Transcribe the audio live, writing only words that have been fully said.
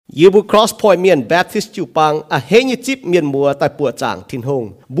Yêu bu cross point Mienh Baptist chu pang a he như chip Mienh mua tại bùa chàng thiên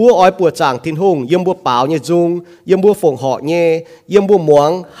hùng bùa ói bùa chàng thiên hùng yếm bùa bảo như Nzung yếm bùa phồng họ nhé yếm bùa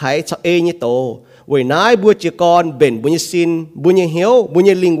Muangx hãy cho như tổ với nái bùa chỉ con bền bùa như xin bùa như hiếu bùa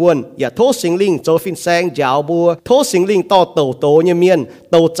như linh quân ya thố sinh linh cho phin sang giáo bùa thố sinh linh to tổ như Mienh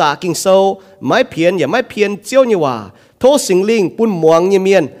tổ trả kinh sâu mái phiền chiếu như hòa thố sinh linh bùn Muangx như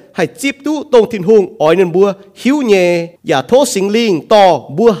Mienh hãy chip tu tông thiên hùng ói nên bùa hiếu nhé ya thố sinh linh to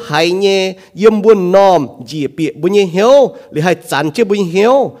bùa hay nhé yếm bùa nòm dì bịa bùa như hiếu li hãy chán chế bùa như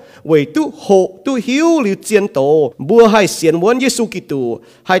hiếu为tu hộ tu hiếu liu chiến tổ bùa hai xiên muốn Giêsu Kitô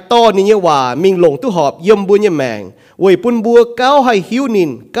hai to ni như hòa mình lồng tu họp yếm bùa như mèng为bùn bùa cao hai hiếu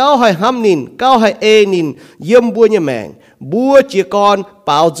nín cao hai ham nín cao hai nín yếm bùa như mèng bùa chỉ con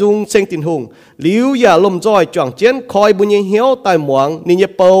bảo dung sinh tình hùng liu ya lom roi choàng chiến khoi bùa như hiếu tại Muangx ni như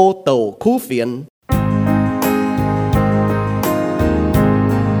bầu tổ khu phiền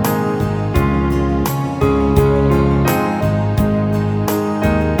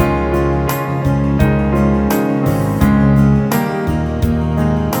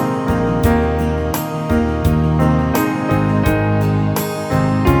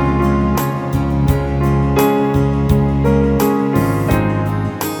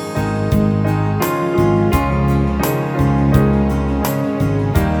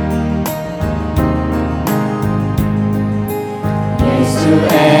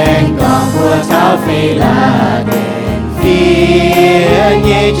phi là đền phía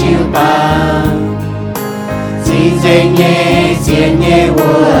nhé chiều bằng xin dành nhé xiên nhé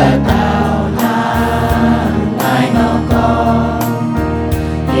vua tao làm ai nó con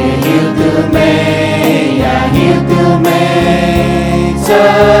hiếu từ mê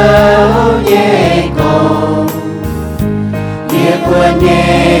sâu nhé con hiếu quân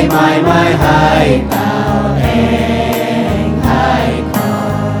nhé mãi mãi hai tao em hai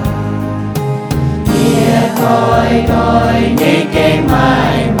coi nhé cái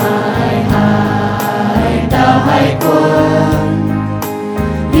mãi mãi hai tao hai quân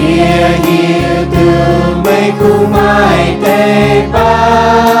hiếu từ mấy khu mai tê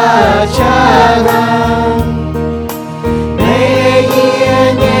ba cha ngân để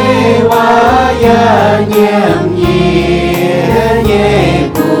nhé hoa ya nhiệm nhé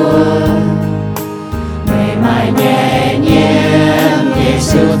buồn mày mãi nhé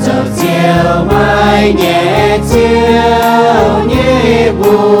Giêsu dấu chiều mai nhé chiều nhé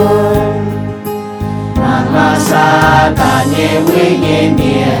buồn mà xa ta nhé vui nhé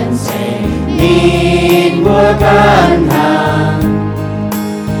miền sinh nhìn mùa căn hàng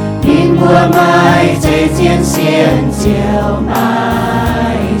nhìn mùa mai chơi chiến chiều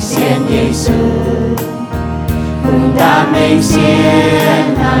mai xiên Giêsu cùng ta mình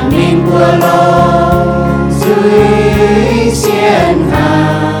xiên hàng nhìn mùa lô dưới xiên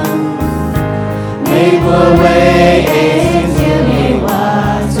hàng mây mùa về em diệu nhẹ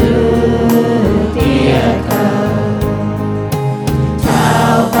hoa chữ tia cầu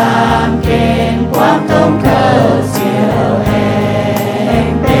thao tam kênh quang tông cầu diệu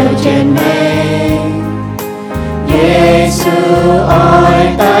em đều trên mây Giêsu ơi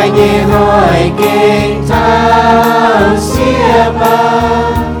tai nghe hỏi kinh thao xia ba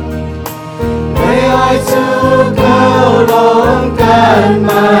ơi chú câu lông can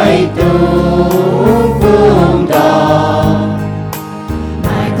mai tung vùng đỏ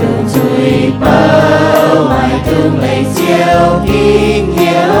mai tung chui bao mai tung lấy chiều kinh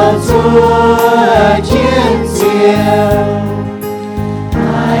hiểu chúa chiến diệu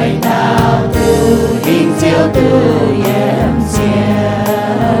hai đạo từ hình diệu từ em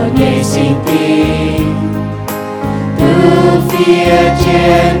diệu nhẹ sinh tình từ phía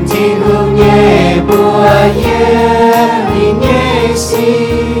trên thiên hùng nhé bùa nhé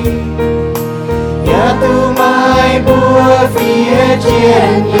xin ya tu mai bùa phía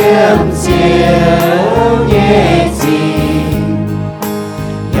trên yếm diệu nhé xin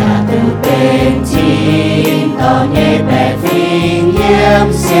ya tu bên chín to nhé bè vinh yếm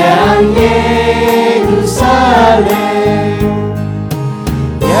sáng Jerusalem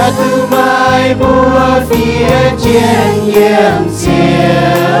ya tu mai bùa phía trên yếm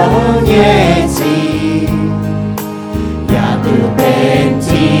diệu nhé xin ya tu bên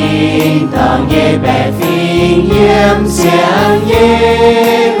chín to nhé bè vinh yếm sáng Jerusalem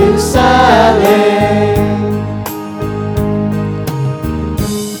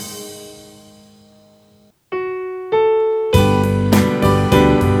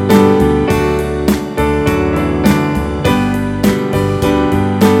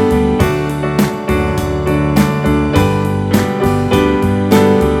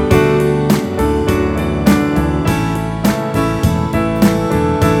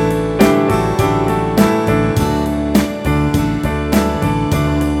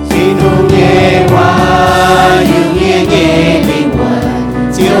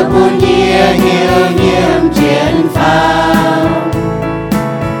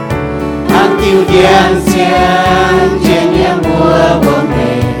điện xiang trên nhiệm mùa buông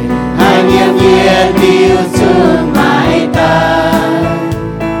về hai nhiệm nhiên tiêu sương mãi tan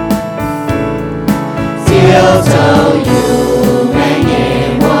siêu sâu dù ngày nhẹ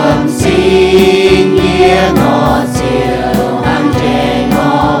buông sinh nghĩa ngõ siêu hàng trẻ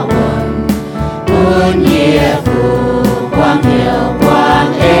ngõ buồn nghĩa phù quang hiệu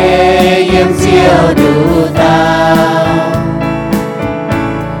quang ê yếm siêu đủ tao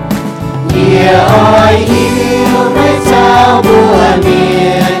nghĩa ôi yêu mấy sao buồn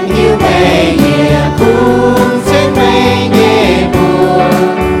miền yêu mê nghĩa cũng sẽ mây nhẹ buồn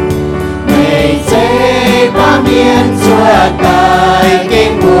mây sẽ ba miền suốt tại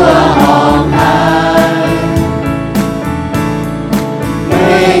kinh mùa hồng hai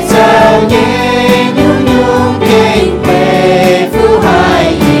mây sao nhẹ nhung nhung kinh về phú hai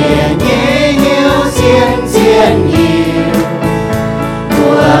nghĩa nhẹ nhiều xiên xiên nhiều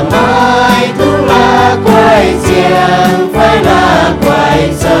của mai thu là quay xiang phải là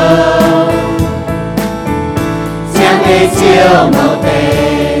quay sâu xiang ấy siêu màu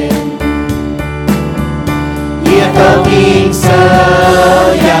tê nghĩa thâu kinh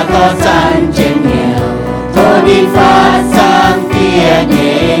sâu ya có sẵn trên nhiều thô đi phát sang kia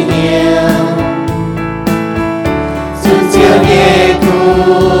nhẹ nhiều xuân siêu nhẹ thu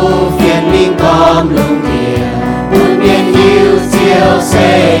phiền linh com lùng kia buồn biên hiu siêu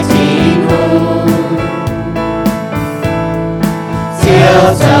sẽ chín hùng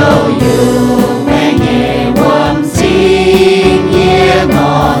siêu sâu yêu mẹ nhẹ buông sinh nghĩa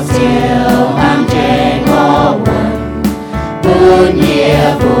ngõ siêu hàng trẻ ngõ buồn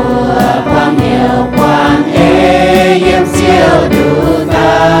nghĩa vua quang hiệu quang ê yếm siêu đủ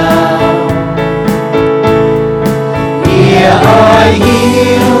tao nghĩa ôi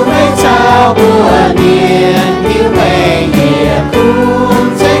hiu mấy sao buồn miền hiu mây nghĩa cũng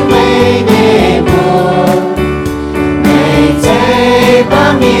xanh mây nhẹ buồn mây sẽ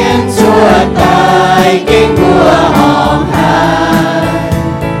ba miền suốt tại kinh mùa hồng hai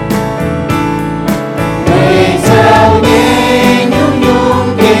mây sao nhẹ nhung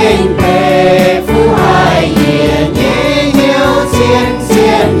nhung kinh về phú hai nghĩa nhẹ nhiều xiên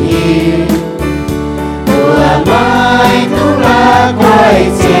xiên nhiều của mai thu là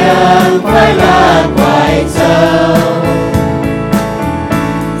quay xiang phải là quay sâu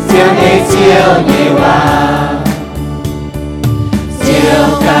xiang ấy siêu nhẹ hoa siêu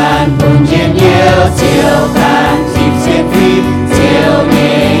can buồn chiến nhiều siêu can chìm xiên phim siêu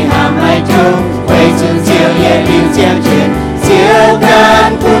nhẹ hàm hai chung quay chung siêu nhẹ lưu xiang truyền siêu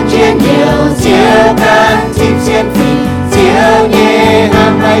can buồn chiến nhiều siêu can chìm xiên phim siêu nhẹ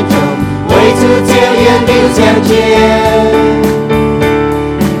hàm hai chung quay chung siêu yên lưu xiang truyền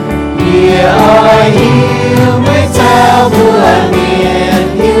nghĩa ôi hiu mấy sao buồn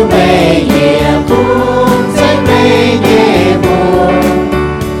miền hiu mây nghĩa cũng xanh mây nhẹ buồn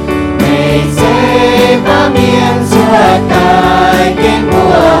mây sẽ ba miền suốt tại kinh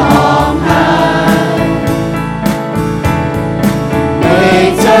mùa hồng hai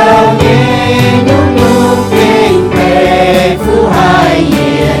mây sao nhẹ nhung nhung kinh về phú hai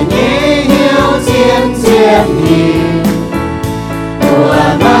nghĩa nhẹ hiu xiên xiên nhiều của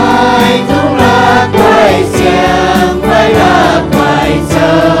mai thu là quay xiang phải là quay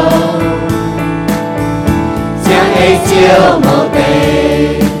sâu xiang ấy siêu màu tê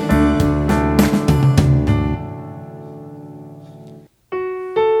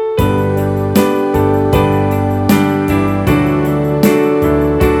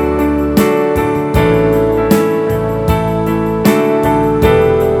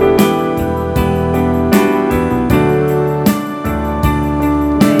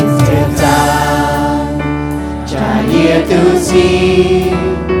tu si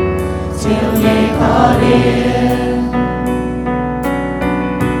siêu nhẹ khó liền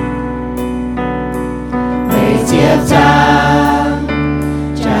mây chiếc trang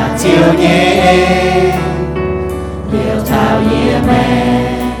trả siêu nhẹ liều thao nhẹ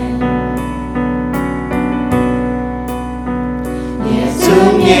mẹ nhẹ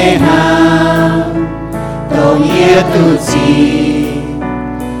xuống nhẹ hàng đầu nhẹ tu si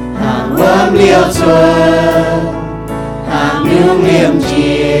hàng quâm liều xuân nhung niềm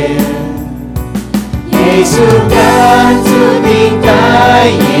chia Giêsu can su tin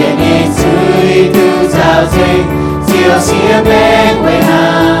cái nhẹ nhẹ suy tu giao sinh siêu xía bên quê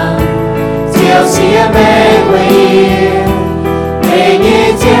hàng siêu xía bên quê yêu về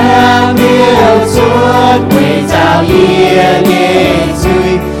nhẹ cha miêu suốt quê giao yên nhẹ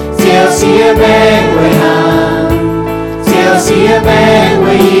suy siêu xía bên quê hàng siêu xía bên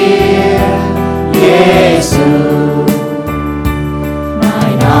quê yêu Giêsu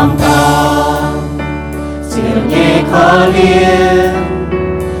Nam con khó liên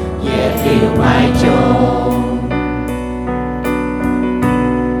nhiệt liều mãi trông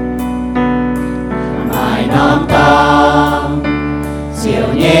mãi nóm tóm diệu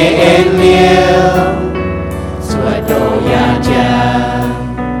nhẹ ên liêu suốt đồ gia cha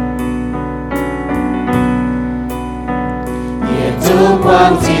nhiệt dung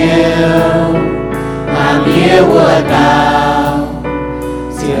quang chiều hàm yêu vua tao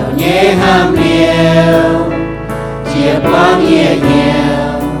diệu nhẹ hàm liêu chia quang nhẹ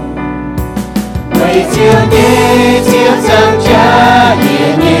nhiều quay chiều nhẹ chiều giang cha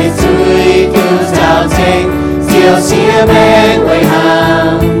nhẹ nhẹ suy cứu sao tranh diệu xia men quay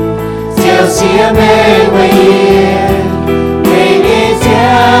hàng diệu xia men quay yên quay nhẹ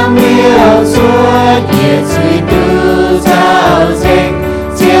giang liêu suốt nhẹ suy cứu sao tranh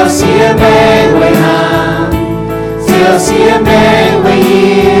diệu xia men quay hàng diệu xia men quay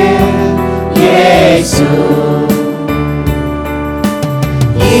yên Giêsu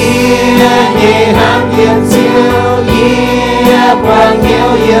nhẹ hàm yếm siêu quang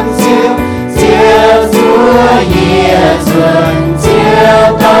nhiều yếm siêu siêu chúa xuân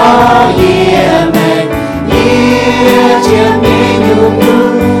siêu to mẹ chiêm nhẹ nhung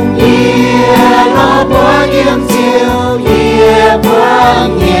lo quang yếm siêu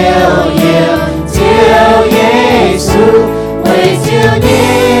quang nhiều siêu Giêsu quay siêu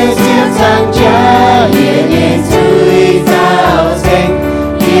nhẹ siêu sang cha nhẹ suy sao xanh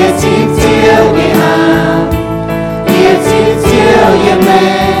xin siêu nhẹ hàm xin siêu nhẹ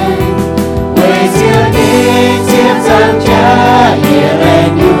mẹ quay siêu nhẹ siêu sang cha nhẹ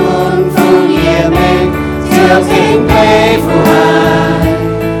lên nhún phu nhẹ mẹ siêu kinh tế phù hài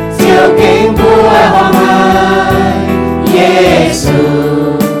siêu kinh vua hoàng hải Giêsu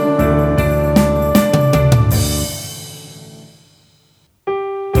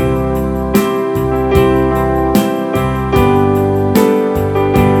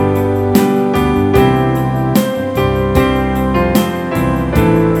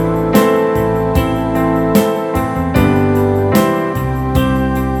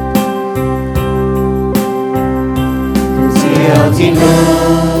xin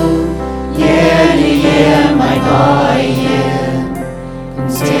hương yeah mãi coi yên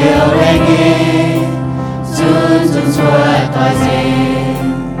siêu lên nghe run suốt coi dên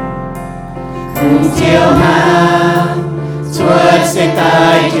cùng chiều hàng suốt sẽ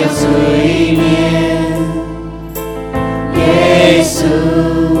tay chiều suy miên Giêsu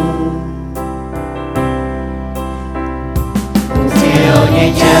cùng chiều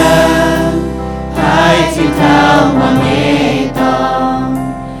nhẹ chán hai chữ thao mà nghe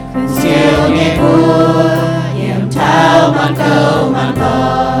siêu nhẹ vua yểm thao màn câu màn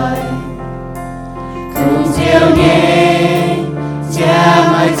coi cùng siêu nhẹ cha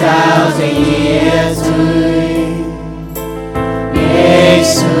mãi trao dạy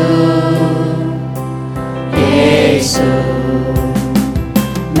Giêsu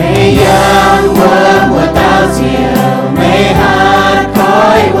mây giăng mùa tao chiều mây hát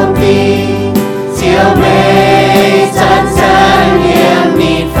khói bông tin siêu mây san niềm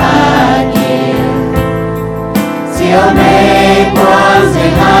mịt phát nhiệt siêu mây quang dày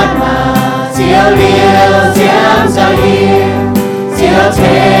hát mà siêu liêu diễm sao hiền siêu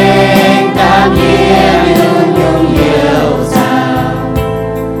thanh tam nhiên nhung nhiều sao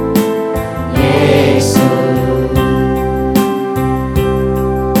Giêsu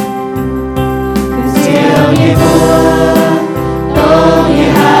siêu nhẹ vua tô nhẹ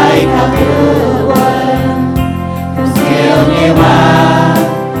hai cao hữu quân siêu nhẹ hoa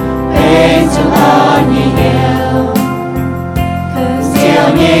bên trong con nhẹ nghèo siêu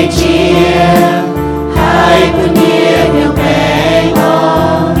nhẹ chiêm hai quân nhẹ nhiều cánh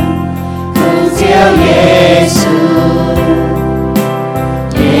on cùng siêu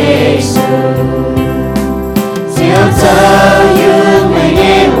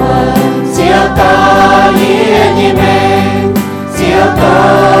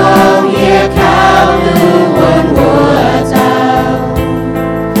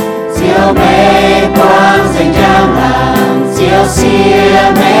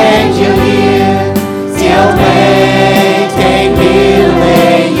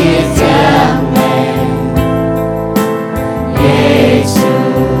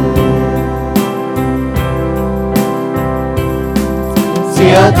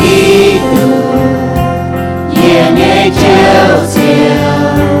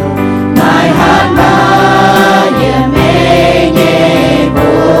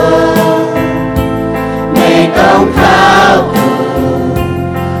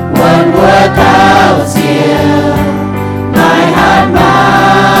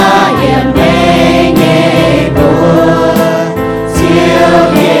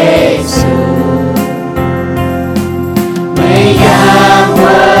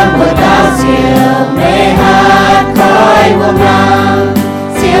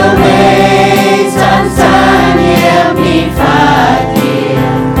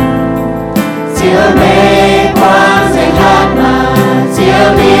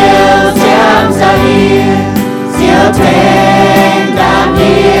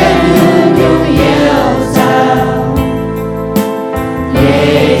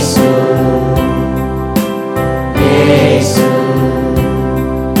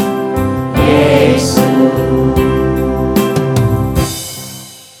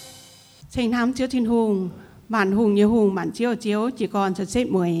Thành Nam chiếu thiên hùng, bản hùng như hùng, bản chiếu chiếu chỉ còn thật xếp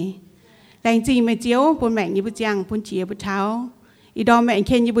mười. Lành gì mà chiếu, bồn mẹ như bút chăng, bồn chìa bút tháo. Ý đó mẹ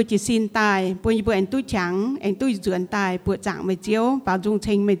khen như bút chỉ xin tài, bồn như bút anh túi trắng, anh túi dưỡng tài, bút chẳng mà chiếu, bảo dung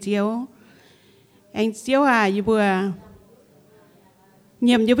thành mà chiếu. Anh chiếu à, như bút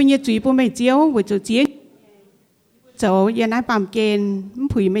nhiệm như bút như chúy bút mà chiếu, bút chú chiếc. Cháu yên ái bàm kên,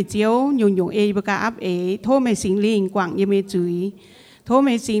 phủy mà chiếu, nhung ê bút cả áp ế, thô mà sinh linh, quảng như mà chúy. Thô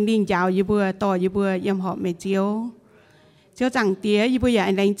mà sinh linh giáo như bút, tỏ như bút, yếm họ mà chiếu. Chiếu chẳng tía như bút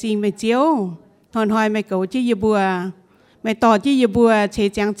anh đánh trình mà chiếu. Thòn hỏi mày cấu chứ như bút. Mày tỏ chứ như bút chế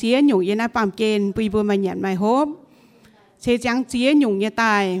chẳng chía nhung yên ái bàm kên, bút bút mày nhận mày hốp. Chế chẳng chía nhung như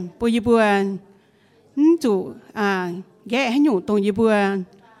tài, bút như bút chủ ghé hay nhung tông như bút.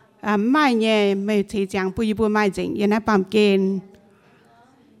 Mai nhẹ mày chế chẳng bút như bút mai dĩnh yên ái bàm kên.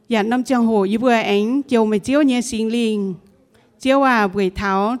 Dạ năm chẳng hồ như bút anh chiều mày chiếu nhé sinh linh. Chiếu à buổi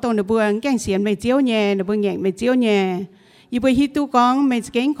tháo tông nửa bữa cảnh xiên mày chiếu nhẹ nửa bữa nhện mày chiếu nhẹ. Như bữa hít tu con mày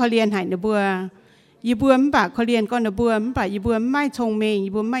kén khó liền hại nửa bữa. Như bữa bà khó liền con nửa bữa bà như bữa mai trông mình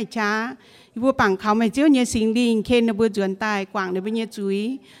như bữa mai chá. Như bữa bằng khảo mày chiếu nhẹ sinh linh khen nửa bữa chuẩn tài quảng nửa bữa nhẹ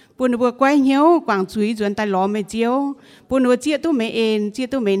chuối. Bữa nửa bữa quay hiếu quảng chuối chuẩn tài ló mày chiếu. Bữa nửa chia tu mày ên chia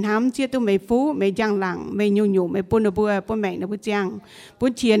tu mày hám chia tu mày phú mày giang lặng mày nhủ mày bữa nửa bữa mẹ nửa bữa giang. Bữa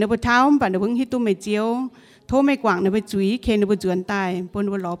chia nửa bữa tháo bà nửa bữa hít tu mày chiếu. Thô mày quảng nửa bữa chuối khen nửa bữa chuẩn tài. Bữa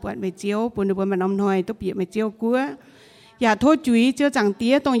nửa bữa ló bữa mày chiếu. Bữa nửa bữa mà nóng nói tốt bịa mày chiếu cua. Dạ thô chuối chiếu chẳng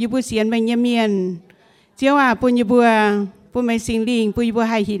tía tông như bữa xiên mày nhẹ miền. Chiếu à bữa như bữa mày sinh linh bữa như bữa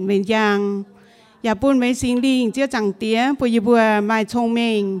hay hình mày giang. Dạ bữa mày sinh linh chiếu chẳng tía bữa như bữa mai trông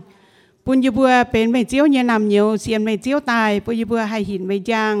mình. Bữa như bữa bên mày chiếu như nằm nhiều xiên mày chiếu tài bữa như bữa hay hình mày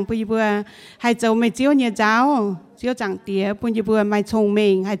giang. Bữa như bữa hay châu mày chiếu như giáo. Chiếu chẳng tía bữa như bữa mai trông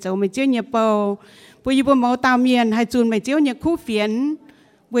mình hay châu mày chiếu như bầu. Bữa như bữa máu tao miền hay chun mày chiếu như khu phiến.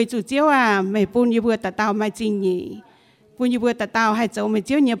 Bữa chủ chiếu à mày bữa như bữa tao mày trình nhỉ. Bữa như bữa tao hay châu mày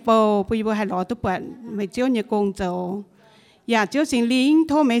chiếu như bầu. Bữa như bữa hay lọ tốt bận mày chiếu như công châu. Dạ chiếu sinh linh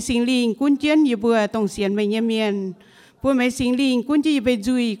thô mày sinh linh quân chiến như bữa tổng xiên mày như miền. Bữa mày sinh linh quân chiến về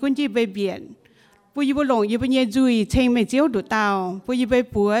duy quân chiến về biển. Bữa như bữa lồng như bữa như duy chênh mày chiếu đủ tao. Bữa như bữa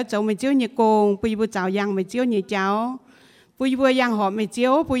bữa châu mày chiếu như công. Bữa như bữa chảo yang mày chiếu như cháu. Bữa như bữa yang họ mày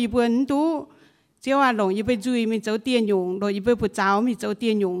chiếu. Bữa như bữa tú chiếu à lồng như bữa duy mày chiếu tiền nhung. Rồi như bữa bữa cháu mày chiếu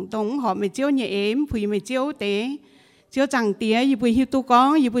tiền nhung. Tông họ mày chiếu như ếm. Bữa mày chiếu tế. Chiếu chẳng tía như bữa hiu tu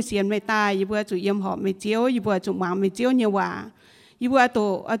con. Như bữa xiên mày tài. Như bữa chủ yếm họ mày chiếu. Như bữa chủ mạng mày chiếu như quả. Như bữa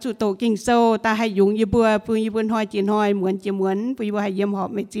chủ tổ kinh sâu. Ta hay dùng như bữa hỏi chuyện hỏi. Muốn chỉ muốn. Như bữa hay yếm họ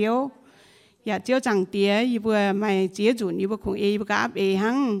mày chiếu. Dạ chiếu chẳng tía. Như bữa mày chiếu chủ. Như bữa khủng ê. Như bữa áp ê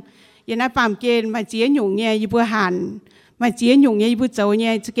hăng. Như nãy phạm kên mày chiếu nhung nghe. Như bữa hẳn. Mày chiếu nhung nghe. Như bữa châu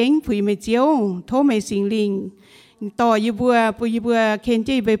nghe. Chứ kén phùi mày chiếu. Thô mày sinh linh. Tỏ như bữa khen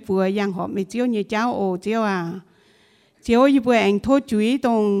chế về bữa. Yang họ mày chiếu như cháu ồ chiếu à. Chiếu như bữa anh thô chuối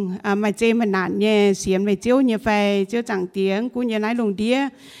tông mà chê mà nản nhé xiên mày chiếu như phê chiếu chẳng tiếng cũng như nãy lồng đĩa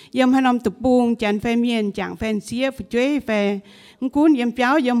yếm hai năm tập buông chẳng phê miền chẳng phê xía phê chuối phê cũng yếm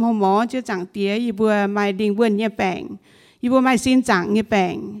béo yếm hồ mỏ chiếu chẳng tiếng như bữa mày đình vườn như bẹn như bữa mày xin chẳng như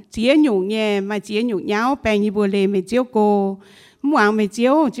bẹn xía nhủ nhé mày xía nhủ nháo bẹn như bữa lê mày chiếu cô Muangx mày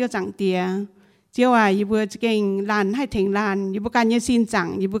chiếu chẳng tiếng chiếu à như bữa kinh làn hay thành làn như bữa can như xin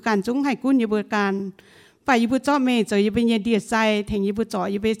chẳng như bữa can chúng hay cũng như bữa can phải như bữa chó mẹ rồi như bữa nhẹ địa sai thành như bữa chó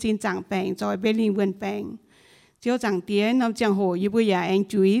như bữa xin chẳng bèn rồi bữa linh vườn bèn chiếu chẳng tiếng nằm chẳng hồ như bữa nhà anh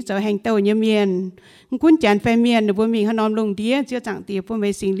chuối rồi hành tàu như miền cũng chán phê miền được bữa mình họ nằm lồng đĩa chiếu chẳng tiếng bữa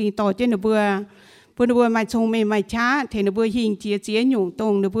mấy sinh linh to trên được bữa mai trông mẹ mai chá thì được bữa hình chia nhung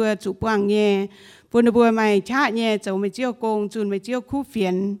tông được bữa chủ quang nhẹ bữa mai chá nhẹ rồi mày chiếu công chun mày chiếu khu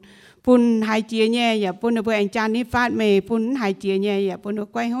phiền bún hai chia nhẹ ya bún được bữa anh chan đi phát mẹ bún hai chia nhẹ ya bún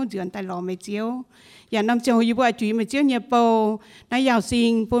được quay hông chuyển tay lò mày chiếu dạ năm châu như bữa chuối mà chiếu nhẹ bầu nãy giàu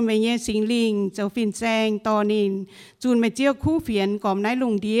sinh bún mày nhẹ sinh linh châu phiền sang to nín chun mày chiếu khu phiền còm nãy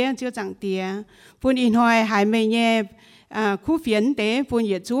lùng đĩa chiếu chẳng tía bún in hoài hải mày nhẹ khu phiền tế bún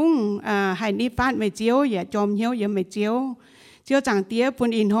nhiệt chung hải đi phát mày chiếu ya chom hiếu ya mày chiếu chẳng tía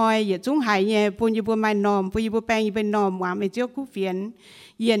bún in hoài ya chung hải nhẹ bún như bữa mai nòm bún như bữa bèn như bên nòm mà mày chiếu khu phiền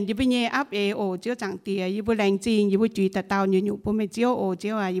yên như bữa nhẹ áp ê ồ chiếu chẳng tía như bữa lành chinh như bữa chuối tạt tao như nhủ bữa mày chiếu ồ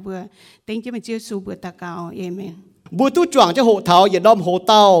chiếu à như bữa tính chứ mày chiếu su bữa tạt cao amen bữa tu chọn cho hộ thảo giờ đom hộ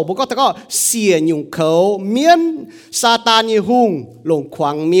tàu bữa có ta có xìa nhung khẩu miên Satan như hung lồng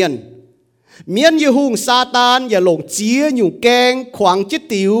khoáng miên như hung Satan giờ lồng chia nhung keng khoáng chết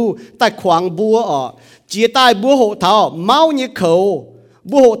tiêu tại khoáng búa ở chia tai búa hộ thảo mau như khẩu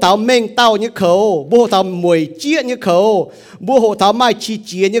bố hộ thảo mình tao như khẩu bố hộ thảo mùi chia như khẩu bố hộ thảo mai chi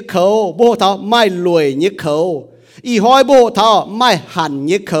chia như khẩu bố hộ thảo mai lùi như khẩu ý hỏi bố hộ thảo mai hẳn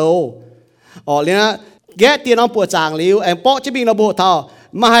như khẩu liền ghé tiền ông bùa chàng liu em bỏ chế bình nó bùa thọ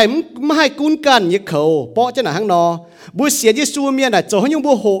mà hay cún cần như khẩu bỏ chế là hang nọ bùa xỉa như xu miên này cho những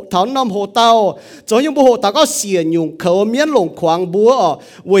bùa hộ thảo nằm hộ tàu cho những bùa hộ tàu có xỉa nhung khẩu miên lồng khoáng bùa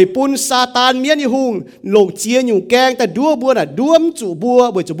với bùn sa tan miên như hung lồng chia nhung kengแต่ดัวบน่ะดัวมจู่บัว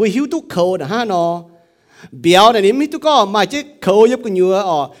vớiจู่บัวหิวตุกkhẩuนะฮะนอเบียวในนี้มิตุก็มาเจ้ขาวยับกันอยู่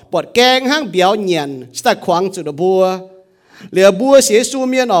ปอดแกงห้างเบียวเนียนสตาขวางจุดบัวเหลือบัวเสียสู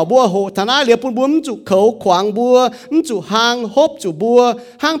เมียนบัวโหธนาเหลือปุ่นบัวมจุขาวขวางบัวมจุหางฮบจุบัว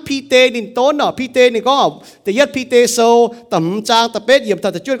ห้างพีเตดินต้นพีเตนี่ก็แต่ยัดพีเตโซต่ำจางตะเป็ดเหยียบตะ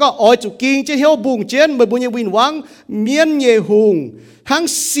จุดก็อ้อยจุกิงเจ้าเหี้ยวบุงเจนเมื่อบุญยังวินวังเมียนเยหุงห้าง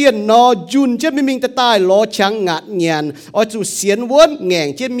เสียนนอจุนเจ้าไม่มิงตะตายล้อช้างงัดเงียนอ้อยจุเสียนวนแง่ง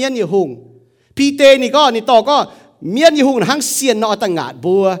เจ้าเมียนเยหุงพีเตนี่ก็นี่ต่อก็เมียนยี่หุงหังเสียนนอตั้งงาด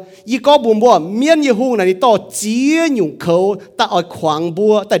บัวยี่ก็บุมบัวเมียนยี่หุงนี่ต่อเจียหยุ่งเขาแต่อ่อยขวางบั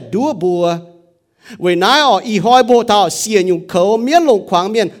วแต่ดัวบัวเวนายอีหอยบัวเท่าเสียหยุ่งเขาเมียนลงขวาง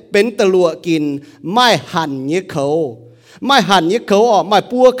เมียนเป็นตะลัวกินไม่หั่นยี่เขาไม่หั่นยี่เขาไม่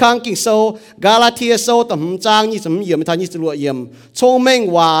ปัวค้างกิ่งโซกาลาเทียโซต่ำจางยี่สมเยี่ยมทางยี่สลัวเยี่ยมชงเม่ง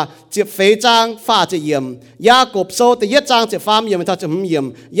ว่าเจ็บเฟจางฟ้าจะเยี่ยมยากบโซแต่เย็ดจางเจ็บฟ้าเยี่ยมทางจะเยี่ยม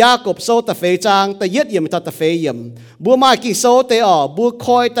ยากบโซแต่เฟจางแต่เย็ดเยี่ยมทางแต่เฟเยี่ยมบัวมากิ่งโซแต่บัวค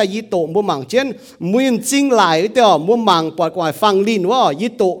อยแต่ยี่โตบัวหมังเช่นมือจริงหลายแต่บัวหมังปล่อยกว่าฟังลินว่า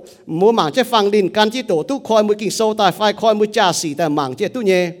ยี่โตบัวหมังจะฟังลินกันยี่โตตู้คอยมือกิ่งโซแต่ไฟคอยมือจ่าสีแต่หมังเจ้ตู้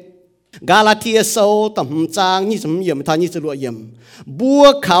เย่กาลาเทียโซต่ำจางยี่สมเยี่ยมทางยี่สลัวเยี่ยมบัว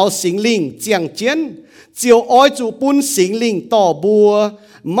ขาวสิงลิงเจียงเจียนเจียวอ้อยจูปุ้นสิงลิงต่อบัว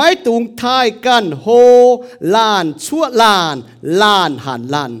ไม่ตุงทายกันโฮลานชั่วลานหัน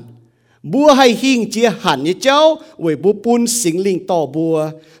ลานบัวให้หิงเจียหันยี่เจ้าเวยบุปุ้นสิงลิงต่อบัว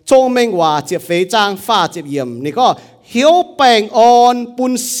จงเมงว่าเจียเฟจางฟ้าเจียเยี่ยมนี่ก็เหียวแปงอ่อนปุ้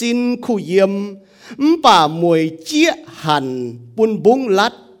นสินคู่เยี่ยมป่ามวยเจียหันปุ้นบุ้งลั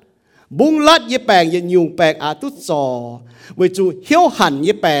ดบุ้งลัดยี่แปงยี่ยุงแปงอาตุจอเวจูเหี้ยวหัน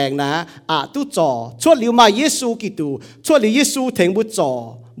ยี่แปงนะอาตุจอชวดลิวมาเยซูกิตูชวดลิวเยซูเถงบุจอ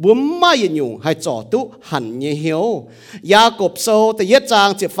บุ้มมายี่ยุงให้จอตุหันยี่เหี้ยวยากบโซแต่เย็ดจาง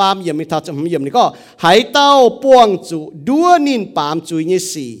เจ็บฟามยี่มิทาจมยี่นี่ก็หายเต้าป้วงจูดัวนินปามจุยยี่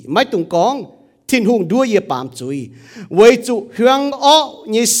สี่ไม่ตุงกองทิ้นหุงดัวยี่ปามจุยเวจูเฮืองอ้อ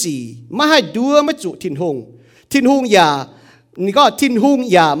ยี่สี่ไม่ให้ดัวไม่จุทิ้นหุงอย่านี่ก็ทิ้นหุง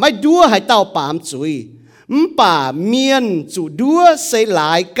อย่าไม่ดัวให้เต้าปามจุยป่าเมียนจูดัวใส่หล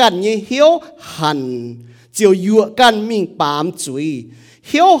ายกันยี่เหี้ยวหันเจียวยัวกันมิงปามจุยเ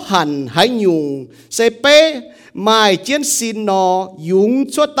หี้ยวหันให้ยุงใส่เป้ไม้เจียนซินนอยุง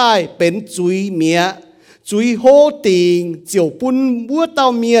ชั่วตายเป็นจุยเมียจุยโฮติงเจียวปุ่นบัวเต้า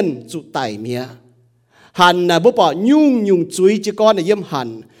เมียนจุไตเมียหันน่ะบ่ปอยุ่งจุยจีก้อนน่ะเยี่ยมหัน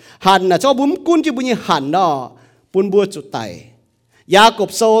น่ะเจ้าบุ้มกุ้นจีบุญหันนอปุ่นบัวจุไตยากบ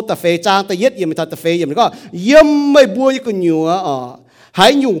โซแต่เฟจางแต่เย็ดยังไม่ทันแต่เฟยังก็เยี่ยมไม่บัวยังก็หนัวหา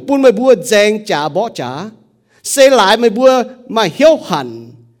ยหยุ่งปุ่นไม่บัวแจงจ่าบ่จ่าเสหลายไม่บัวมาเหี้ยวหัน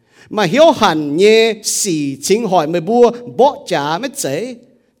เนี่ยสี่ชิงหอยไม่บัวบ่จ่าไม่เจ๋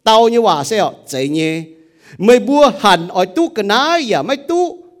เตาเนี่ยว่าเสียเจ๋เนี่ยไม่บัวหันอ้อยตู้กันนะอย่าไม่ตู้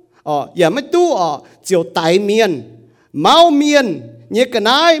เจียวไตเมียนเมาเมียนเนี่ยกันน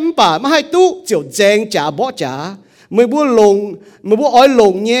ะไม่ป่าไม่ให้ตู้เจียวแจงจ่าบ่จ่าไม่บัวลงไม่บัวอ้อยล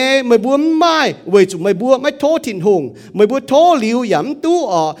งเย่ไม่บัวไม้เวจุไม่บัวไม่โทถิ่นหงไม่บัวโทหลิวหยำตู้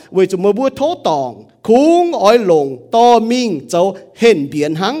เวจุไม่บัวโทตองคุ้งอ้อยลงต่อมิงเจ้าเห็นเบีย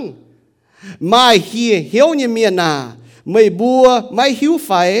นหังไม่เหี่ยวเนี่ยเมียนาไม่บัวไม่หิวไ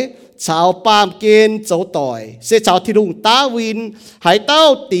ฟชาวปามเกณฑ์เจ้าต่อยเสียชาวที่ลุงตาวินหายเต้า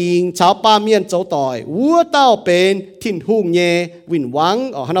ติงชาวปามเมียนเจ้าต่อยวัวเต้าเป็นถิ่นหุงเย่วินวัง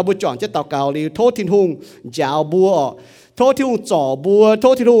ฮานาบุจอนเจ้าเต่าเกาลีโทษถิ่นหุงยาวบัวโทษที่หุงจ่อบัวโท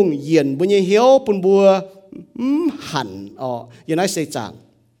ษที่หุงเยียนบุญเหี่ยวปุ่นบัวหันอย่างนั้นเสีย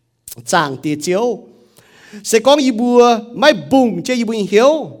จางตีเจียวเสียกองยีบัวไม่บุงเจ้ายีบุญเหี่ย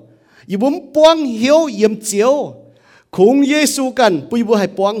วยีบุ้มป้วงเหี่ยวเยี่ยมเจียวคงเยซูกันปุยบัวให้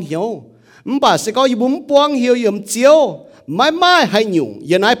ป้วงเหี่ยวป่าเสียก็ยีบุ้มป้วงเหี่ยวเยี่ยมเจียวไม่ให้หยุ่ง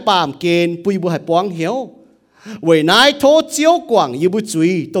ยันายปามเกณฑ์ปุยบัวให้ป้วงเหี่ยวเวนายโทเจียวกว่างยีบุจุ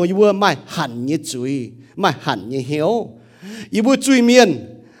ยตัวยีบัวไม่หันยี่จุยไม่หันยี่เหี่ยวยีบุจุยเมียน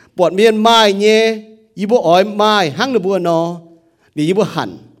ปวดเมียนไม้เนี่ยยีบัวอ้อยไม้หั่งระบัวนอนี่ยีบัวหัน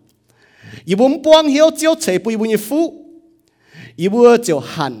ยีบุ้มป้วงเหี่ยวเจียวเฉยปุยบุญยีฟูยีบัวเจียว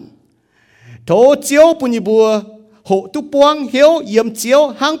หันโทเจียวปุญยีบัวหตุปวงเหี่ยวเยี่ยมเจียว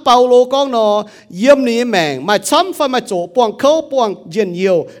หางเปาโลกองนอเยี่ยมนี้แมงมาช้ำไฟมาโจปวงเขาปวงเย็นเยี่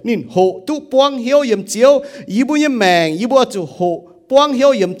ยวนินหตุปวงเหี่ยวเยี่ยมเจียวยีบุญแมงยีบัวจูหปวงเหี่ย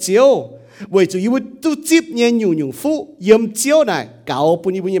วเยี่ยมเจียว vì chủ yêu tu chip nhẹ nhung phụ yếm chiếu này cáo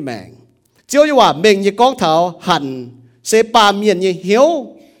bún như mèn chiếu nhưว่าmình như con thảo hẳn sẽ ba miền như hiếu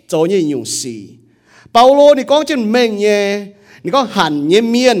cho như nhung xì Paulo thì con chân mình nhưนี่ก็หันเยี่ยม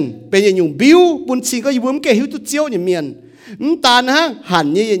เมียนเป็นอย่างบิวบุญชิงก็อยู่บนแก่หิวตุเจียวอย่างเมียนตานะหัน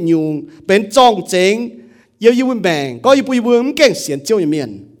เยี่ยมยุงเป็นจองเจงเยี่ยมบนแบ่งก็อยู่บนแก่เสียนเจียวอย่างเมียน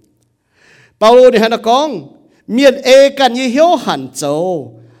เปาโลเนี่ยฮะนักกองเมียนเอกันยี่เหี้ยวหัน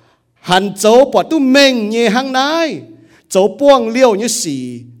โจปอดตุ้มเม่งยี่หังนายโจป้วงเลี้ยวยี่สี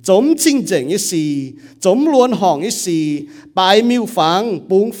จมชิงเจงยี่สีจมล้วนห่องยี่สีปลายมิวฝัง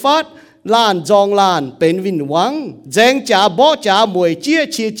ปุงฟัดล้านจองล้านเป็นวินหวังแจงจ่าบ่จ่ามวยเจี๊ย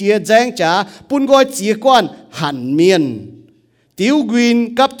เจียแจงจ่าปุ่นก้อยเจียกวนหันเมียนติวกวิน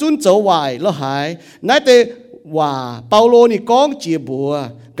กับจุนโจวายแล้วหายนั่นแต่ว่าเปาโลนี่ก้องเจียบัว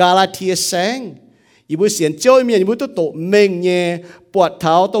กาลาเทียแสงอีบุเสียนเจ้าเมียนอีบุตุโตเมงเย่ปวดเ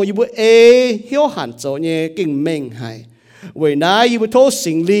ท้าตรงอีบุเเหี้ยวหันโจเย่กิ่งเมงหายเวน่าอีบุโท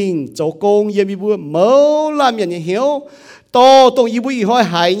สิงลิงโจกงเยี่ยมอีบุเมาลาเมียนเหี้ยวโตตรงยีบุยห้อย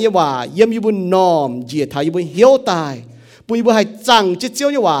หายเนี่ยว่าเยี่ยมยีบุนอมเจียทายยีบุเหี้ยวตายปุยบุให้จังจิตเจียว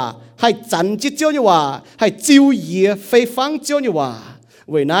เนี่ยว่าให้จันจิตเจียวเนี่ยว่าให้จิวเยี่ยไฟฟังเจียวเนี่ยว่า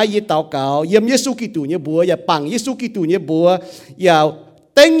เวน่ายีเต่าเก่าเยี่ยมเยซูกิตูเนี่ยบัวอย่าปังเยซูกิตูเนี่ยบัวอย่า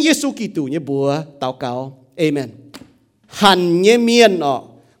เต็งเยซูกิตูเนี่ยบัวเต่าเก่าเอเมนหันเนี่ยเมียนอ๋อ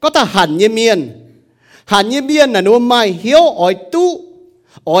ก็ถ้าหันเนี่ยเมียนน่ะหนูไม่เหี้ยวอ้อยตู้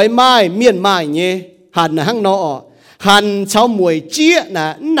อ้อยไม้เมียนไม้เนี่ยหันน่ะหั่งนออ๋อหันชาวมวยเจี๊ยนะ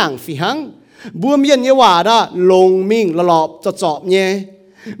หนังฝีหังบัวเมียนเนี่ยว่านะลงมิ่งละลอบจอบเนี่ย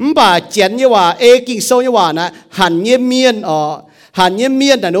บ่าเจียนเนี่ยว่าเอกิโซเนี่ยว่านะหันเนี่ยเมียนหันเนี่ยเมี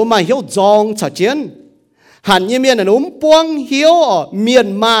ยนแต่หนูมาเหี้ยวจองชาเจียนหันเนี่ยเมียนแต่หนูป้วงเหี้ยวเมียน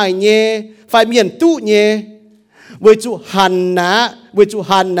ไม้เนี่ยไฟเมียนตู้เนี่ยเวจูหันน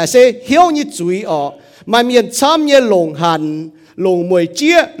ะเสเหี้ยวนี่จุยมาเมียนช้ำเนี่ยลงหันลงมวยเ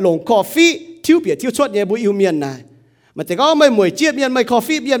จี๊ยลงคอฟฟี่ทิวเปียทิวชดเนี่ยบุอิวเมียนนะมันแต่ก็ไม่มวยเจี๊ยบเมียนไม่คอฟ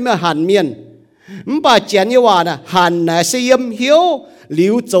ฟี่เมียนไม่หันเมียนป่าเจียนเนี่ยว่านะหันนะเสียมเหี้ยวหลิ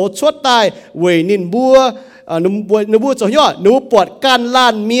วโจชดตายเวนินบัวนุ่มบัวโจย่อหนูปวดการล้า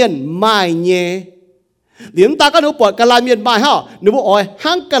นเมียนไม่เย่เหลี่ยมตาก็หนูปวดการล้านเมียนไม่ฮะหนูบัวอ้อย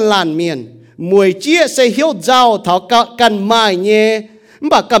หั่งการล้านเมียนมวยเจี๊ยเสียเหี้ยวเจ้าเท่ากันไม่เย่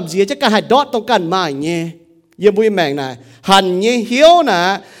ป่ากำเจียจะการให้ดอดต้องการไม่เย่เยี่ยมบุยแมงนะหันเย่เหี้ยวนะ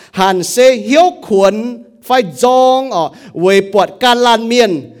หันเสียเหี้ยวขวนไฟจองเวปวดการลานเมีย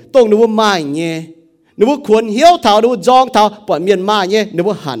นต้องนึกว่าไม้เงี้ยนึกว่าขวนเหี้ยวเท้านึกว่าจองเท้าปวดเมียนไม้เงี้ยนึก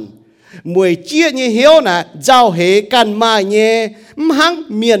ว่าหันมวยเจี๊ยเหี้ยวนะเจ้าเหกันไม้เงี้ยหัง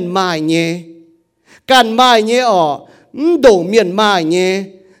เมียนไม้เงี้ยกันไม้เงี้ยโด่งเมียนไม้เงี้ย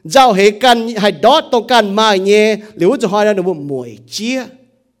เจ้าเหกันให้ดอดต้องกันไม้เงี้ยหรือว่าจะหอยแล้วนึกว่ามวยเจี๊ย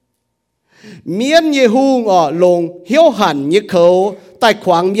เมียนเยี่ยหุงลงเหี้ยวหันเยี่ยเขาใต้ข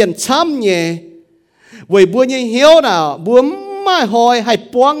วางเมียนช้ำเงี้ยเว้ยบัวยังเหี้ยวน่ะบัวไม่หอยให้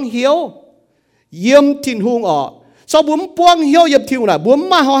ป้วงเหี้ยวเยี่ยมทิ้งหุงสอบบัวป้วงเหี้ยวเยี่ยมทิ้งน่ะบัว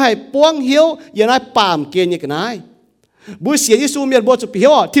ไม่หอยให้ป้วงเหี้ยวอย่างนั้นปามเกณฑ์อย่างนั้นบัวเสียยิสูเมียนบัวจุดเหี้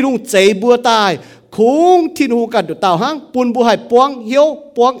ยวทิ้งหุงใจบัวตายคุ้งทิ้งหุงกันตัวเต่าหังปุ่นบัวให้ป้วงเหี้ยว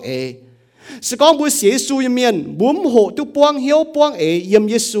ป้วงสกองบัวเสียยิสูเมียนบัวโหตุป้วงเหี้ยวป้วงเยี่ยม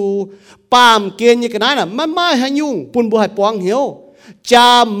ยิสูปามเกณฑ์อย่างนั้นน่ะไม่ให้ยุ่งปุ่นบัวให้ป้วงเหี้ยวจ่า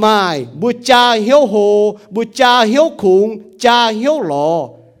ไม้บุจ่าเหี้ยวโหบุจ่าเหี้ยวขุงจ่าเหี้ยวหล่อ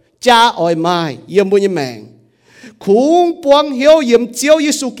จ่าอ้อยไม้เยี่ยมบุญแมงขุงปวงเหี้ยวเยี่ยมเจียว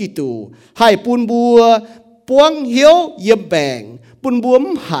ยิสุกิตูให้ปุ่นบัวปวงเหี้ยวเยี่ยมแบ่งปุ่นบัวม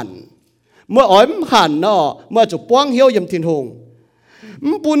หันเมื่ออ้อยมหันเนาะเมื่อจุปวงเหี้ยวเยี่ยมทินหง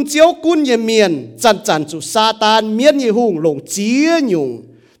ปุ่นเจียวกุนเยี่ยมเมียนจันจุซาตานเมียนยี่หุงลงเจียหยุง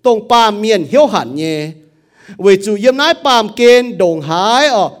ตรงปามเมียนเหี้ยวหันเย่เวจูเยี่ยมนายปามเกณฑ์ดงหาย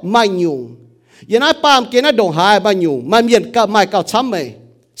ไม่ยุงยังนายปามเกณฑ์นั้นดงหายไม่ยุงมาเมียนกับไม่เก่าช้ำไม่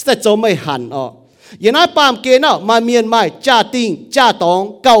แต่โจไม่หันยังนายปามเกณฑ์น่ะมาเมียนไม่จ่าติงจ่าตอง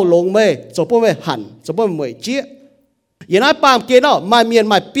เก่าลงไม่โจปุ่มไม่หันโจปุ่มไม่เจี๊ยยังนายปามเกณฑ์น่ะมาเมียน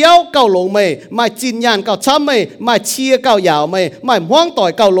ไม่เปี้ยวเก่าลงไม่จินยานเก่าช้ำไม่เชียเก่ายาวไม่ม้วงต่อ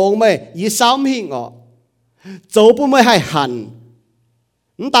ยเก่าลงไม่ยี่สามหิงโจปุ่มไม่ให้หัน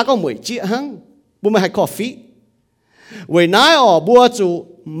ตาก็ไม่เจี๊ยหังบุไม่ให้คอฟฟี่เวนายบัวจู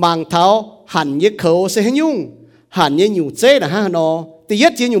มังเท้าหันเยอะเขาเสียยุ่งหันเยอะอยู่เจ๊นะฮะนอแต่ยั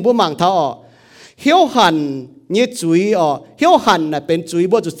ดเจียอยู่บัวมังเท้าเหี้ยวหันเยอะจุยเหี้ยวหันน่ะเป็นจุย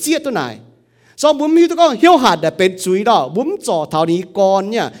บัวจูเจี๊ยตัวไหนสอบบุ้มฮิตก็เหี้ยวหันน่ะเป็นจุยดอกบุ้มจ่อเท้านี้ก่อน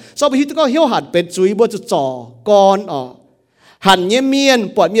เนี่ยสอบฮิตก็เหี้ยวหันเป็นจุยบัวจูจ่อก่อนหันเยอะเมียน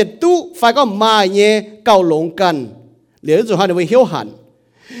ปวดเมียนตู้ไฟก็มาเยอะเก่าหลงกันเหลือจุหันเดี๋ยวเหี้ยวหัน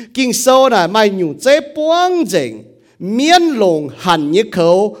kinh sâu là mai nhung chế buông dình miên lùng hẳn như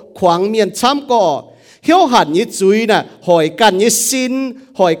khấu khoáng miên chăm cọ hiếu hẳn như chuối nè hỏi cần như xin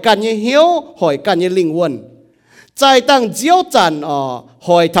hỏi cần như hiếu hỏi cần như linh quân trái tăng diếu tràn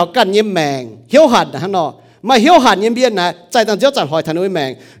hỏi thảo cần như mèng hiếu hẳn là hắn nọ mà hiếu hẳn như biên nè trái tăng diếu tràn hỏi thảo nuôi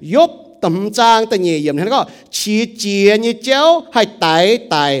mèng giúp tầm trang tại nhị yểm hắn có chỉ chia như chéo hay tái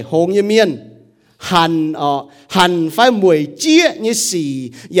tài hồng như miên hẳn phải mùi chia như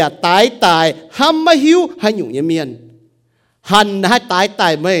xì và tái tài ham mà hiếu hay nhung như miên hẳn hay tái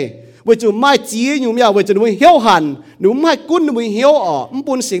tài mê vì chúng mai chia nhung nhau vì chúng mình hiếu hẳn nếu mai cún nếu mình hiếu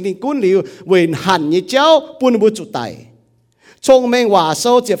bún sinh đình cún liu vì hẳn như chéo bún bún chủ tài trong mình hòa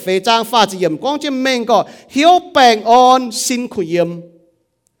sâu chỉ phê trang pha chỉ yểm quang chỉ mình có hiếu bèn on xin khuyên yểm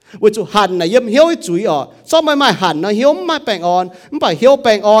vì chúng hẳn là yếm hiếu chuối sao mai hẳn nó hiếu mai bèn on phải hiếu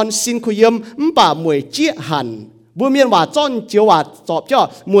bèn on xin khuyên yếm bà mùi chia hẳn bữa miền hòa chọn chiếu hòa chọn cho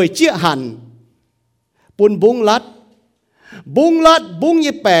mùi chia hẳn bún bung lát bung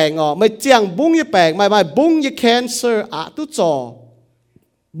như bèn mai chiang bung như bèn mai bung như cancer tu trò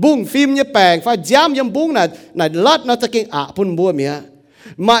bung phim như bèn phải giam yếm bung này lát nó ta kinh bún bua mía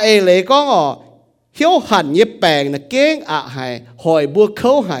mà lấy con hiếu hẳn như bèn là kinh hay hỏi bua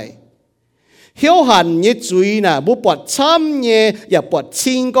khâu hay hiếu hẳn như chuối nè bua bọt chăm như và bọt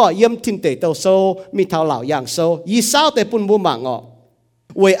chín có yếm thiên tế tàu sâu mi thảo lão yang sâu y sao tế bún bua mạng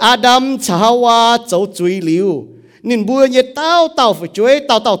vì Adam Hawa châu chuối liu nín bua như tao phải chuối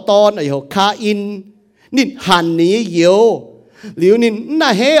tao ton ở hồ Kha in nín hẳn ní yếu liu nín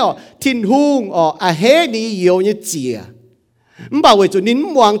na hé thiên hung hé ní yếu như chìa bảo vệ cho nín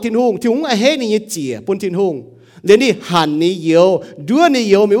muang thiên hung hé ní như chìa bún thiên hung liền đi hẳn ní yếu đua ní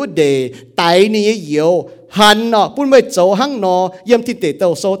yếu mới để tài ní yếu hẳn bún mới châu hăng yếm thiên tế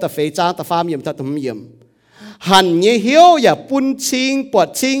tàu sâu ta phê trang ta phàm yếm ta tầm yếm hẳn như hiếu và bún chinh bọt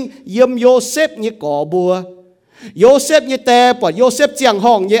chinh yếm Joseph như cỏ bùa Joseph như tè bọt Joseph chiang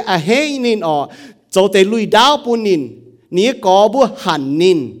hong như hé nín châu tế lùi đáo bún nín ní cỏ bùa hẳn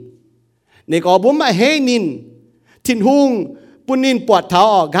nín ní cỏ bùa mà hé nín thiên hung bún nín bọt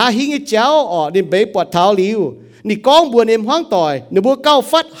thảo gà hí như chéo nín bế bọt thảo liu ní con bùa nêm hoang tỏi ní bùa cao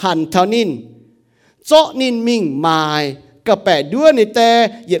phát hẳn thảo nín cho nín mình mài cả bè đua ní tè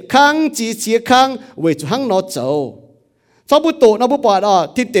yết khang chỉ chia khang về cho hăng nó châu sau bút tổ nó bút bọt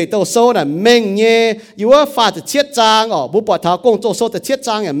thiên tế tàu sâu là Mienh nhé yếu phaจะเช็ดจางbút bọt thảo công châu sâuจะเช็ดจ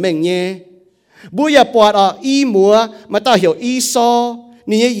างlà Mienh nhé bút ya bọt y múa mà ta hiểu y so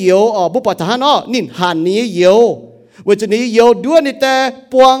ní yếu bút bọt thảo nó nín hẳn ní yếu về cho ní yếu đua ní tè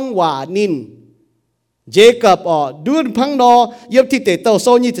Kuangx hòa nín Jacob đua phăng nó yếm thiên tế tàu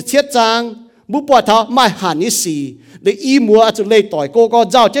sâu nhưจะเช็ดจางbút bọt thảo mai hẳn ní xì để y múa cho lấy tỏi cô có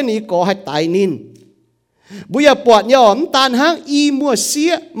giao cho ní có hay tài nín bây giờ bọt nhau tan hang y mua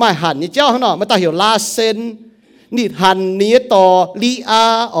xía mà hẳn như cháu nó mà ta hiểu la sen nịt hẳn ní to li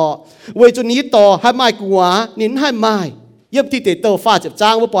a về cho ní to hai mai quá nín hai mai yếm thì tế tàu pha chụp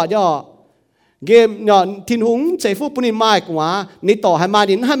trang với bọt nhau game nhỏ thiên húng chạy phút bún mai quá ní to hai mai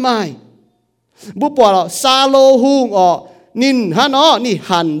nín hai mai bút bọt sa lô hung nín hắn nó ní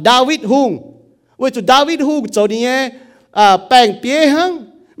hẳn David hung về cho David hung cho ní bèn bia hăng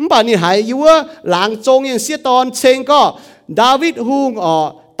bà ní hải yếu làng trông yên xế tòn chênh có David hung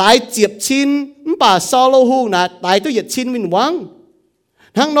tái chiếp chín bà Solo hung là tái tôi yết chín mình vắng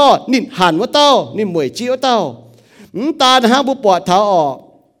hăng nó nín hẳn với tao nín mùi chi với tao ta hăng bố bọt thảo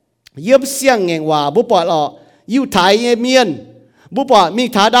yếm xiang ngành hòa bố bọt yêu thái nghe miên bố bọt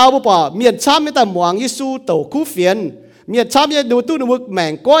mình thả đau bố bọt miền chăm với ta Muangx Giêsu tàu khu phiền miền chăm với đồ tu đồ mực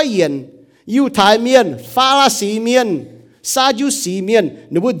mảng có yên yêu thái miên pha la sĩ miên sa du sĩ miên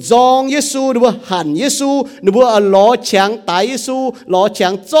nếu bữa dòng Giêsu nếu bữa hẳn Giêsu nếu bữa lò chẳng tái Giêsu lò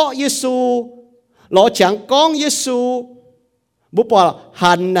chẳng cho Giêsu lò chẳng con Giêsu bố bỏ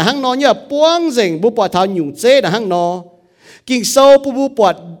hẳn là hăng nó như buông rình bố bỏ thảo nhung chế là hăng nó kinh sâu bố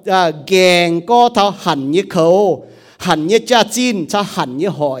bỏ gèng có thảo hẳn như khâu hẳn như cha chín cha hẳn như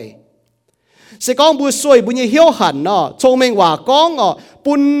hỏi sẽ con bữa xuôi bữa như hiếu hẳn nó trong mình hòa con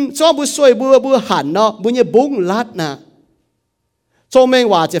bún cho bữa xuôi bữa hẳn nó bữa như bung lát nè trong mình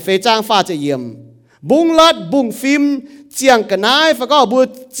hòaจะ非常发จะเยี่ยมbung lát bung phim chiang cái này phải có bữa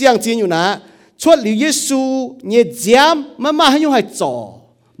chiang chínอยู่นะชวดหลิวเยซูเนี่ยเจียมมาให้ยุ่งให้จ่อ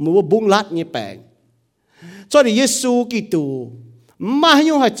มือบุ้งลัดเนี่ยแปลงชวดหลิวเยซูกี่ตูมาให้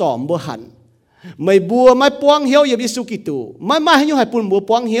ยุ่งให้จ่อมือหันไม่บัวไม่ป้วงเหี้ยวเยซูกี่ตูไม่ให้ยุ่งให้ปุ่นบัว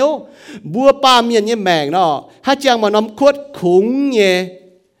ป้วงเหี้ยวบัวปลาเมียนเนี่ยแมงเนาะให้เจียงมานำขวดขุงเนี่ย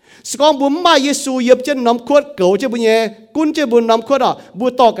สกองบัวมาเยซูเย็บเจ้านำขวดเก่าเจ้าบุญเนี่ยกุนเจ้าบุญนำขวดบัว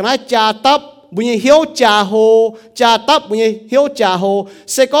ต่อกันให้จ่าตับ bùi hiếu trà hồ trà tắp bùi hiếu trà hồ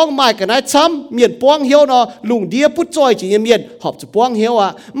sẽ có mai cái này chăm miền Quang hiếu nó lùng đĩa bút trôi chỉ miền họp cho Quang hiếu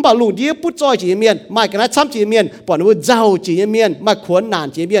à bảo lùng đĩa bút trôi chỉ miền mai cái này chăm chỉ miền bọn nó giàu chỉ miền mai khuôn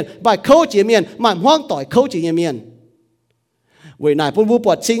nản chỉ miền mai khâu chỉ miền mai hoang tỏi khâu chỉ miền vậy này phun vu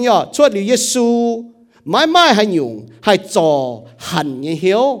bọt chính nhở chuột liu Giêsu mãi mãi hay nhung hay trò hẳn như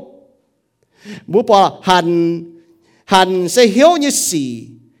hiếu vu bọt hẳn sẽ hiếu như xì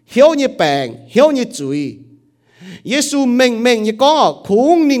hiếu như bèn hiếu như chuối Giêsu mình như có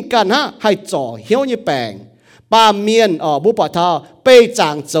khung nín cần ha hay trò hiếu như bèn ba miền ở vu bọt thao bê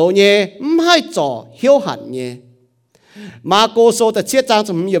chẳng dấu nhé hay trò hiếu hẳn nhé mà cô số ta chia trang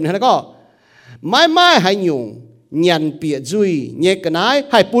trong nhiệm này có mãi mãi hay nhung nhận bịa duy nhé cái này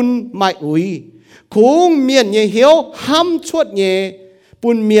hay bún mại ủi khung miền nhé hiếu ham chuột nhé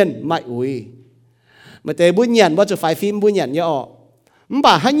bún miền mại ủi mà thế bún nhận bao giờ phải phim bún nhận nhé ọ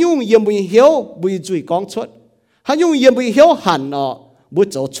bà hắn nhung yếm bún hiếu bún duy con chuột hắn nhung yếm bún hiếu hẳn ọ bún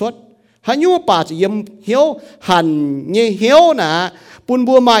chỗ chuột hắn nhung bà chỉ yếm hiếu hẳn nhé hiếu nè bún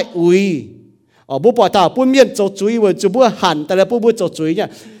bún mại ủi ở bún bỏ thảo bún miền chỗ chuối vừa chỗ bún hẳn tại là bún chỗ chuối nhá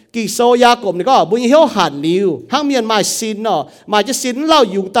kỳ sâu ya cộm này có bún hiếu hẳn liu hang miền mai xin nó maiจะxinเล่า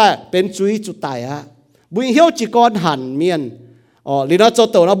อยู่แต่เป็นจุยจุดตายอะบุญเฮียวจีกอนหันเมียนลีน่าโจ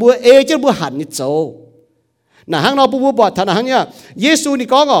โตนะบัวจะบัวหันนี่โจน่ะหางเราบัวบอดท่านหางเนี่ยเยซูนี่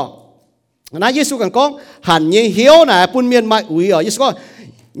ก้องนะเยซูกันก้องหันยี่เฮียวน่ะปุ่นเมียนไม่อุ้ยเยซูก็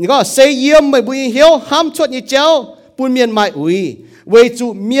นี่ก็เสียเยี่ยมไม่บุญเฮียวห้ามชดยี่เจ้าปุ่นเมียนไม่อุ้ยเวจู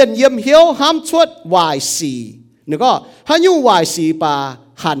เมียนเยี่ยมเฮียวห้ามชดวายสีนี่ก็หายุ่งวายสีป่า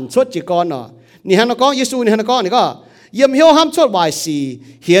หันชดจีกอนนี่ฮันก็เยซูนี่ฮันก็นี่ก็เยี่ยมเฮียวห้ามชดวายสี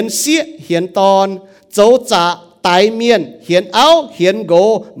เหียนเสียเหียนตอนโจจ่าไตเมียนเหียนเอาเหียนโก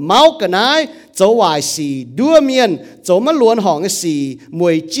เมากันนายโจวายสีดัวเมียนโจมันล้วนห่องสีมว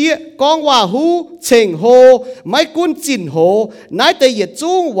ยเจี๊ยกองว่าหูเชิงโฮไม้กุ้นจินโฮนายแต่เหยียด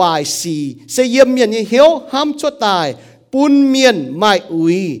จุ้งวายสีเสียเยี่ยมเมียนยี่เฮียวห้ามชดตายปุ่นเมียนไม่อุ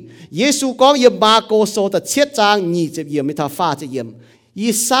ยเยซูก้องเยี่ยมมาโกโซแต่เชียดจางหนีจะเยี่ยมไม่ท่าฟ้าจะเยี่ยม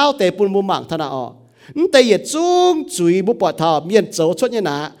ยี่สาวแต่ปุ่นบุมังธนาแต่เหยียดจุ้งจุยบุปผาทอเมียนโจชดเนี่ย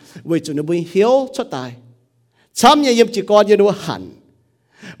นะเวจุนบุญเฮียวชดตายช้ำเนี่ยเยี่ยมจีกรยันว่าหัน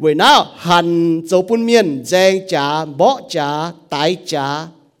เวน่าหันโจปุ่นเมียนแจงจ๋าบ่จ๋าตายจ๋า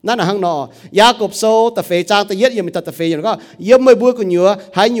นั่นน่ะหังนอยากบโซแต่เฟจางแต่เย็ดยังไม่ตัดแต่เฟอย่างก็เยี่ยมไม่บัวกุญเยอะ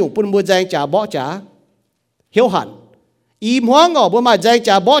หายหยุ่งปุ่นบัวแจงจ๋าบ่จ๋าเฮียวหันอีมหัวงอบัวมาแจง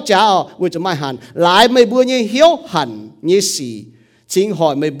จ๋าบ่จ๋าเวจะไม่หันหลายไม่บัวเนี่ยเฮียวหันเนี่ยสีchính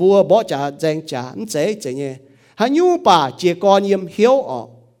hỏi mày bua bỏ trả dành trả dễ nhé hãy nhu bà chỉ còn yếm hiếu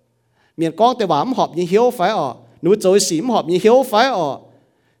miền con tới bám họp như hiếu phải núi trôi xím họp như hiếu phải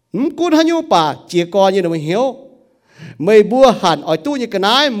cún hãy nhu bà chỉ còn như là mình hiếu mày bua hẳn ở tu như cái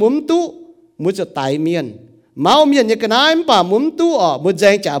này muốn tu muốn cho tài miền máu miền như cái này bà muốn tu muốn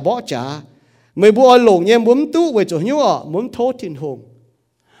dành trả bỏ trả mày bua lủng như muốn tu về chỗ nhu muốn thốt thiên hùng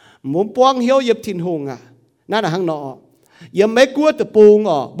muốn quang hiếu yếm thiên hùngนั่นlà hang nọยังไม่กลัวตะปูง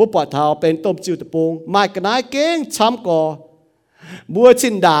บุปผาเท้าเป็นต้มจิวตะปูงไม่กระนั้นเก่งช้ำก่อบัวชิ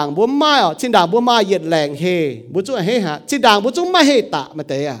นด่างบัวไม้ชินด่างบัวไม้เหยียดแหลงเฮบัวจุ้เฮฮะชินด่างบัวจุ้ไม่เฮตะมา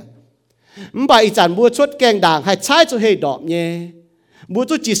เตะมันไปอีจันบัวชดแกงด่างให้ใช้จุ้เฮดอกเย่บัว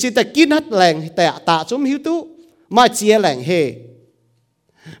จุ้จีสิแต่กินฮัดแหลงแต่ตะจุ้มหิวตู้ไม่เจียแหลงเฮ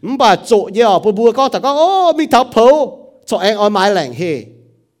มันไปโจเยอะบัวก็แต่ก็โอ้มีเท้าเผาโจเองเอาไม้แหลงเฮ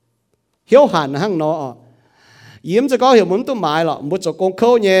เหี้ยวหันหั่งนอยิ้มจะก็เห็นมันตัวไม้หรอบัวจะกงเข้า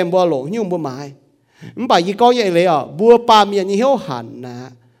เนี่ยบัวหลงยุ่งบัวไม้มันไปยี่ก้อนใหญ่เลยบัวปลาเมียนี่เหี้ยวหันนะ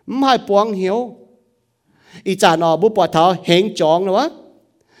มันให้ปวงเหี้ยวอีจานบัวปอดเท้าเฮงจองนะวะ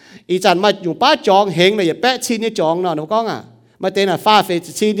อีจานมาอยู่ป้าจองเฮงเลยอย่าแปะชิ้นนี่จองเนาะน้องก้องมาเต้นฟ้าเฟย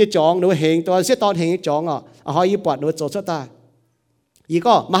ชิ้นนี่จองหนูเฮงตัวเสียตอนเฮงจองหอยยี่ปอดหนูโจชะตายี่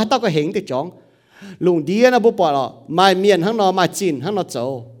ก็มาต้องก็เฮงติดจองลุงเดียนะบัวปอดไม่เมียนทั้งนอมาจีนทั้งนอโจ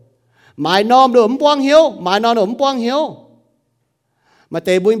ไม้นอมเดือมปวงเหี้ยวไม้นอมเดือมปวงเหี้ยวมาเต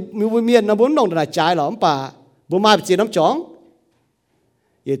ะบุญมีบุญเมียนนะบุญนองตระใจหรอมป่าบุญมาเป็นจีนน้ำจ่อง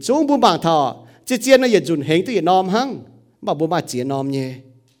อย่าจุ้งบุญบางทอจีเจียนนะอย่าจุนเฮงตัวอย่านอมหั่งบ่บุญมาจีนนอมเนี่ย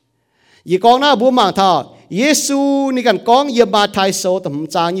อย่ากองหน้าบุญบางทอเยซูนี่กันกองเยี่ยมมาไทยโซแต่ผม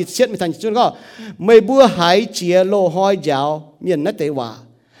จางยิ่งเช็ดไม่ทันจุนก็ไม่บัวหายเจียโลหอยยาวเมียนนั่นเตะว่า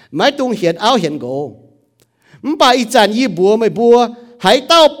ไม่ตุงเหียนเอาเหียนโกมันป่าอีจันยี่บัวไม่บัวหายเ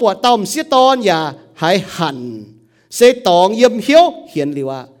ต้าปวดเต้าเสียตอนอย่าหายหันเสตองเยี่ยมเหี้ยวเหียนหรือ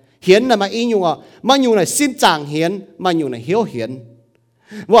ว่าเหียนน่ะมาอียุงมาอยู่ในสิ้นจางเหียนมาอยู่ในเหี้ยวเหียน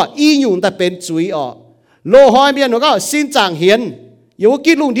ว่าอียุงแต่เป็นจุยโลหอยเมียนก็สิ้นจางเหียนอยู่ว่า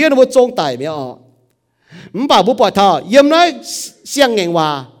กินลุงเดียนว่าจงไต่ไม่มันป่าบุปผาเยี่ยมน้อยเสียงเงงว่า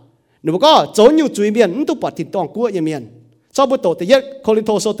nếu có trốn nhung chuối miền tu bọt thịt tòng cua như miền sau bữa tổ tự nhất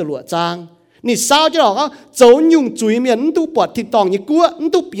Cô-rinh-tô sơ tự lụa trang nị sao chứ đó trốn nhung chuối miền tu bọt thịt tòng như cua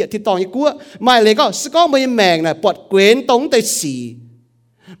tu bịa thịt tòng như cua mai lấy có mấy mèng này bọt quên tống tay xỉ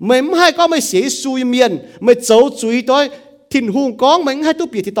mấy hai có mấy xỉ xuôi miền mấy trấu chuối tôi thịt hùng con mấy hai tu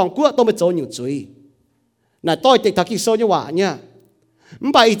bịa thịt tòng cua tôi mấy trốn nhung chuối này tôi tịch thật kỳ sâu như vậy nha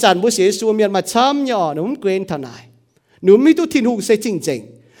bài chẳng bữa xỉ xuôi miền mà chăm nhỏ nó không quên thằng này nếu mấy tu thịt hùng sẽ chỉnh chỉnh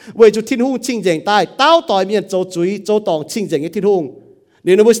为咗天空清淨帶，刀代面做水做當清淨嘅天空，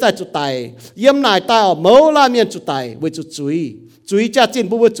你都唔會帶做大，鹽奶帶哦冇拉面做大，為咗水加進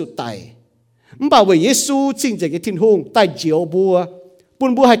不會做大，唔把為耶穌清淨嘅天空帶照布啊，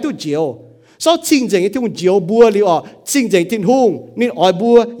半布係都照，所以清淨嘅天空照布了哦，清淨天空你外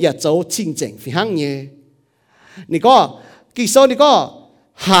布也做清淨非常嘢，你講其實你講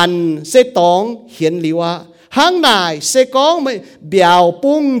hành sẽ當顯了啊。Hanc này sẽ có mấy biểu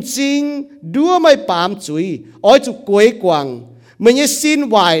bung chính đua mấy bám chuối ôi chụp quế quang mấy như xin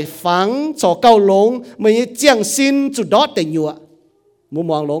vài phẳng cho cao lông mấy như giang xin chụp đót để nhựa mua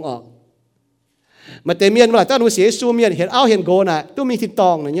mong lông ở mà để miền mà ta nuôi xế xu miền hiện áo hiện gỗ này tôi mình thịt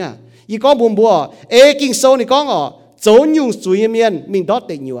tòng này nhá y có bùn bùa ê kinh sâu này có ở chỗ nhung chuối miền mình đót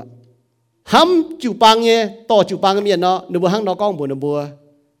để nhựa hâm chụp băng nhé to chụp băng miền nó nếu Hanc nó có bùn bùa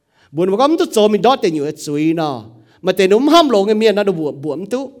buồn mà có một số mình đót để nhiều suy nó mà để núm ham lồng cái miền nó được buồn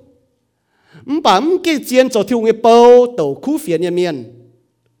tú bám cái chiên cho thiêu cái bao tổ khu phiền nhà miền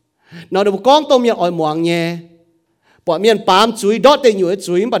nó được con tôm miền ỏi Muangx nhé bỏ miền bám suy đót để nhiều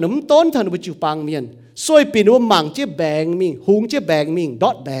suy mà núm tốn thằng được chịu bằng miền xôi pin núm mảng chiếc bèn mình hung chiếc bèn mình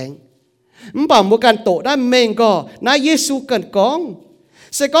đót bèn bám một căn tổ đã mình có na Giêsu cần con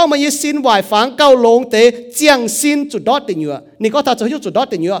sẽ có mà như xin vài phán cao lông tế giang xin chủ đót tình nhựa nị có thật cho hiểu chủ đót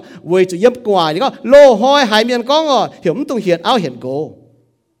tình nhựa với chủ yếm ngoài nị có lô hoi hải miền con ngò hiểu tung hiện áo hiện cổ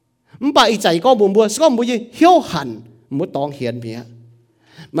bà ý chạy có buồn buồn có một gì hiếu hẳn một tòng hiện bia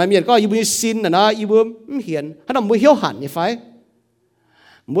mà miền có như xin là nó như hiện hắn là một hiếu hẳn như phải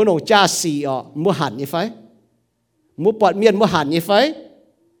một nông cha xì một hẳn như phải một bọn miền một hẳn như phải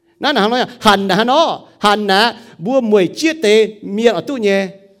นั่นนะnóiหันนะเนาะหันนะบัวมวยเจี๊ยเตเมียเอาตู้เนี่ย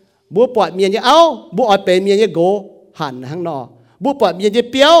บัวปอดเมียเนี่ยเอาบัวเอาเป็นเมียเนี่ยโกหันนะข้างนอกบัวปอดเมียเนี่ย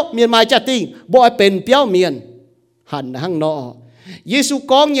เปี้ยวเมียนมาจะติงบัวเอาเป็นเปี้ยวเมียนหันนะข้างนอกเยซู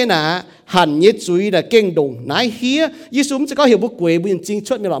ก้องเนี่ยนะหันเนี่ยจุยนะเก่งดงนายเฮียเยซูมันจะก็เห็นบัวกวยบัวจริงช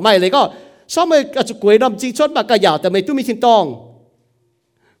ดไม่หรอไม่เลยก็ซ้อมไม่อาจจะกวยน้ำจริงชดมากก็ยาวแต่ไม่ตู้มีทิ้งตอง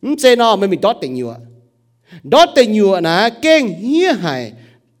มันเจนอไม่มีดอทแต่งอยู่ดอทแต่งอยู่นะเก่งเฮียหาย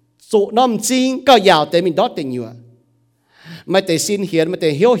สูน้ำจริงก็ยาวแต่มีดอทแต่งอยู่ไม่แต่สิ้นเหียนไม่แต่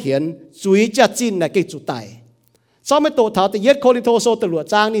เหี้ยวเหียนจุยจะจิ้นนะเก่งจุดไตซ้อมไม่โตเท่าแต่เย็ดโคลิโทโซตลวด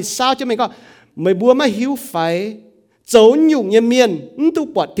จางนี่เศร้าจะไม่ก็ไม่บัวไม่หิวไฟโจนยุ่งเยี่ยมเมียนตู้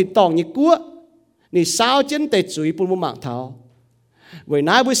ปอดติดต่องยี่กัวนี่เศร้าเจนแต่จุยปุ่นมุมหมางเท้าเว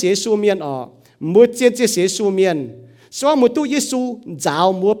น้าบัวเสียสูเมียนออกมัวเจียนเสียสูเมียนซ้อมมัวตู้เยซูจ้าว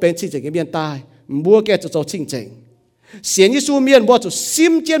มัวเป็นชิงเจงเมียนตายมัวแกจะโจชิงเจงเสียงยิสูเมียนบัวจุซิ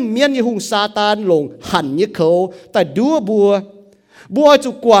มเจียนเมียนยี่หุงซาตานลงหันยี่เขาแต่ดัวบัว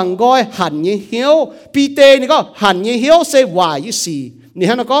จุกวางก้อยหันยี่เหี้ยวปีเตนี่ก็หันยี่เหี้ยวเสวายยี่สีนี่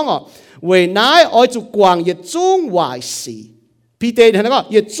ฮะนักก้องอ่ะเวนายอ้อยจุกวางยี่จุงวายสีปีเตนี่ฮะนักก็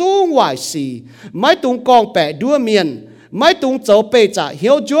ยี่จุงวายสีไม่ตุงกองแปะดัวเมียนไม่ตุงเจ้าเปจ่าเหี้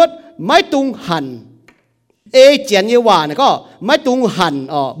ยวจุดไม่ตุงหันเอเจียนยี่ว่านี่ก็ไม่ตุงหัน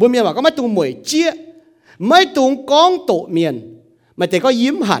บัวเมียนว่าก็ไม่ตุงหมวยเจี๊ยไม่ตุงกองโตเมียนไม่แต่ก็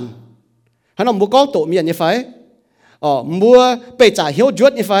ยิ้มหันฮันเอามัวกองโตเมียนยังไงมัวไปจ่ายเหี้ยวจว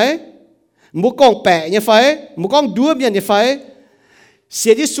ดยังไงมัวกองแปะยังไงมัวกองดัวเมียนยังไงเสี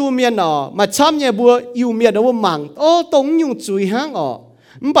ยที่สู้เมียนมาช้ำยังบัวอยู่เมียนเอาว่ามังตรงยุ่งจุยห้าง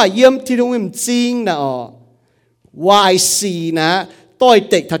มันบ่เยี่ยมที่ตรงมันจริงนะวายสีนะต่อย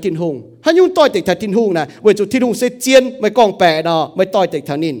เตะทัดทินหงฮันยุ่งต่อยเตะทัดทินหงนะเวจุดทินหงเสียเจียนไม่กองแปะไม่ต่อยเตะ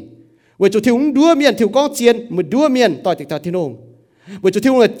ทัดนินเวจุดที่หงดัวเมียนที่กองเจียนมือดัวเมียนต่อยติดตาที่นงเวจุด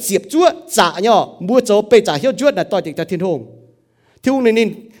ที่หงเจียบจั่วจ่าเนาะบัวโจไปจ่าเหี้ยวจั่วน่ะต่อยติดตาที่นงที่หงนี่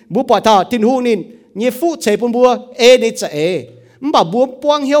บัวปอดท่าที่หงนี่เงี้ยฟูเฉยปนบัวนี่จะมันบ่บัวป้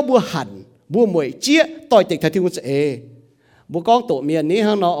วงเหี้ยวบัวหันบัวหมวยเจี๊ยต่อยติดตาที่หงจะบัวกองโตเมียนนี้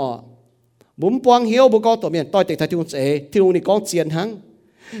ฮังเนาะบุ๋มป้วงเหี้ยวบัวกองโตเมียนต่อยติดตาที่หงจะที่หงนี่กองเจียนฮัง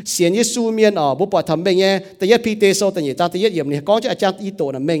เสียงยิสูเมียนบุปผาทำเป็นไงแต่ยัดพีเตโซแต่ยัดจางแต่ยัดเยี่ยมเนี่ยก้อนจะอาจารย์อีโต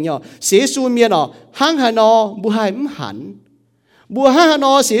นั่นเป็นไงเสียสูเมียนห้างหันบัวหายมหันบัวห้างหัน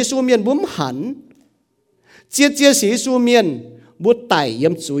เสียสูเมียนบุ๋มหันเจียเจียเสียสูเมียนบัวไต่เยี่ย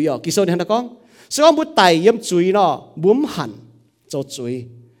มจุยกี่โซนเห็นนะก้องซึ่งบัวไต่เยี่ยมจุยบุ๋มหันโจจุย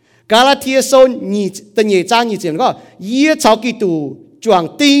กาลาเทียโซนยี่แต่ยัดจางยี่เจียนก็ยี่ชาวกิตู choàng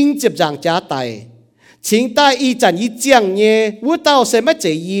tinh chụp giảng trả tài chính ta y chẳng y chàng nhé vua tao sẽ mất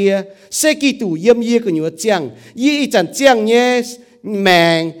chế yê sẽ kỳ tủ yếm yê của nhiều chàng y chẳng chàng nhé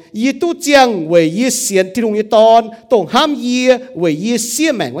mèng y tu chàng về y xiên thì đồng y ton tổng ham yê về y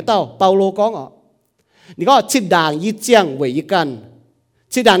xia mèng của tao Paulo có ngọ你ก็ชิดางยี่เจียงเวยกัน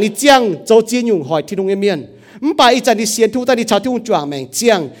ชิดางนี่เจียงโจจีนยุงหอยที่ตรงเมียนมันไปอีจันนี่เสียนทุกตานี่ชาวที่หุ่นจวงแมงเจี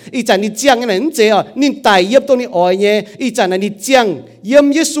ยงอีจันนี่เจียงนี่ไหนนั่นเจ้านี่ไต่เย็บตัวนี้อ่อยเนี่ยอีจันนี่เจียงเยี่ยม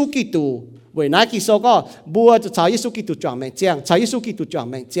เยซูกิตูเวยนักกิโซก็บัวจะชาวเยซูกิตูจวงแมงเจียงชาวเยซูกิตูจวง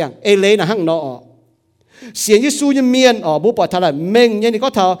แมงเจียงเอเลยนะหั่งนอเสียงเยซูยังเมียนบัวปอดทลายเมงเนี่ยนี่ก็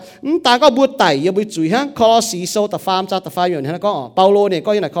เท่าตาก็บัวไต่ยังบัวจุยฮะคอสีโซตะฟามจ้าตะฟามอย่างนั้นก็เปาโลเนี่ยก็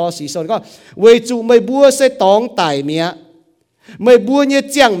ยังไหนคอสีโซก็เวจูไม่บัวเสตองไต่เมียไม่บัวเนี่ย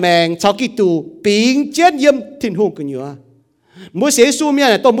เจียงแมงชาวกิตูปิงเจียนเยี่ยมทิ้งหุ่นกันอยู่บัวเสียซูเมีย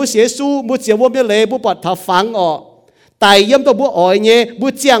เนี่ยตัวบัวเสียซูบัวเสียบัวเมียเลยบัวปอดเท่าฟังไต่เยี่ยมตัวบัวอ่อยเนี่ยบัว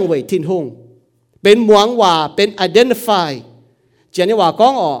เจียงเวทิ้งหุ่นเป็นหมวงว่าเป็น identify เจียนนี่ว่าก้อ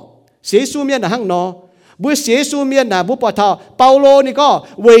งเสียซูเมียนะหั่งนอบัวเสียซูเมียนนะบัวปอดเท่าเปาโลนี่ก็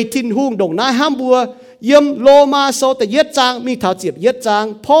เวทินหุ่งดงนายห้ามบัวเยี่ยมโลมาโซแต่เย็ดจางมีเท่าเจียบเย็ดจาง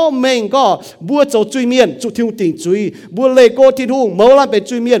พ่อเมงก็บัวโจจุยเมียนจุทิวติ่งจุยบัวเลโกทินหุ่งเมื่อไรเป็น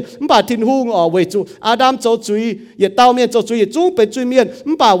จุยเมียนมันป่าทินหุ่งเวจูอาดัมโจจุยเยเต้าเมียนโจจุยเยจูเป็นจุยเมียน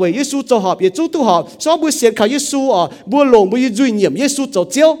มันป่าเวเยซูโจหอบเยจูตู้หอบสองบัวเสียนเขาเยซูบัวหลงบัวจุยเหนียมเยซูโจ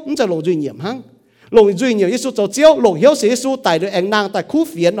เจียวมันจะหลงจุยเหนียมฮังลงจุยเหนียวเยซูจะเจียวลงเหี้ยวเสียเยซูไต่ด้วยแองนางแต่คู่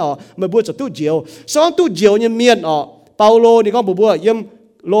เฟียนไม่บัวจะตู้เจียวสองตู้เจียวเนี่ยเมียนเปาโลนี่ก็บัวยิ่ม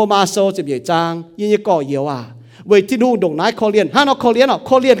โลมาโซจะเบียจางยิ่งก่อเยี่ยวเวที่นู่นดงนายคอเลียนฮะเนาะคอเลียนค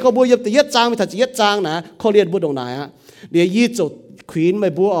อเลียนก็บัวยิ่มแต่เย็ดจางไม่ถัดจะเย็ดจางนะคอเลียนบัวดงนายเดี๋ยวยี่จุดขวินไม่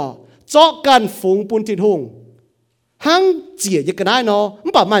บัวเจาะกันฝูงปุ่นที่ทุ่งหั่งเจี๋ยยังกันได้เนาะมั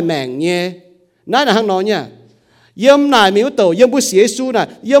นป่าไม่แมงเนี่ยนั่นนะหั่งเนาะเนี่ยยิ่มนายมีวุฒิยิ่มบุเสียสู้นะ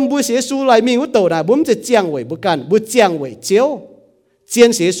ยิ่มบุเสียสู้ไรมีวุฒินะบุ้มจะเจียงเว่ยบุกันบุเจียงเว่ยเจียวเจียน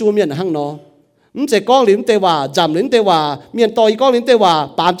เสียสู้เมียนหั่งเนาะมันจะก้องลิ้นเตว่าจำลิ้นเตว่าเมียนต่อยก้องลิ้นเตว่า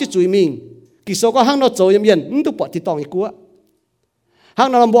ปามจิตจุยมิงกิโซก็หั่งเนาะโจยเมียนมันตุปอดที่ตองอีกัวหั่ง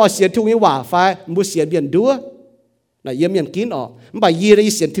เนาะบัวเสียทุ่งยี่ว่าไฟบุเสียเบียนดัวนะยิ่มเมียนกินมันไปยีได้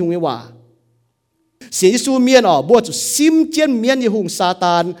เสียทุ่งยี่ว่าเสียสู้เมียนบัวจุซิมเจียนเมียนยี่หุงซาต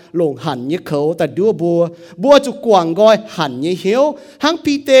านลงหันยี่เขาแต่ดัวบัวจุกวางก้อยหันยี่เหี้ยวหั่ง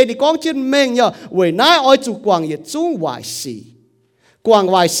พีเตดิก้องเจียนเมงเนี่ยเวยน้าอ้อยจุกวางยี่จุ้งวายสีกวาง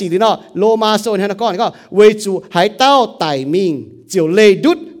วายสีดิเนาะโลมาโซนฮะนะก้อนก็เวจูหายเต้าไต่มิงเจียวเลย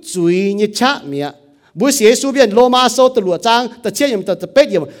ดุดจุยยี่ชะเมียบัวเสียสู้เมียนโลมาโซตะหลวจางตะเชี่ยยมตะเป็ด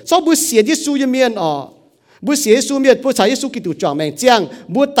ยมชอบบัวเสียยี่สู้ยี่เมียนบัวเสียสู้เมียนบัวชายยี่สู้กิตุจ่องแมงเจียง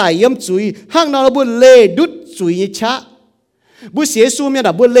บัวไต่ยมจุยหั่งนอบัวเล่ดุดจุยชะบัวเสียสู้เมียน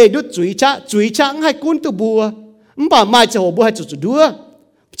บัวเล่ดุดจุยชะให้กุ้นตัวบัวมันป่าไม้จะหัวบัวให้จุดดัว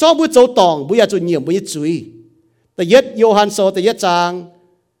ชอบบัวโจตองบัวอยากจุดเหนียวบัวจุยแต่เย็ดโยฮันโซแต่เย็ดจาง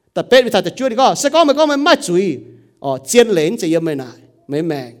แต่เป็ดวิธีแต่ช่วยก็สก็มันก็ไม่จุยเจียนเหลนจะยังไม่นายไม่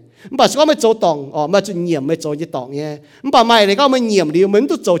แมงมันป่าสก็ไม่โจตองมาจุดเหนียวไม่โจยี่ตองเนี่ยมันป่าไม้เลยก็ไม่เหนียวเดียวเหมือน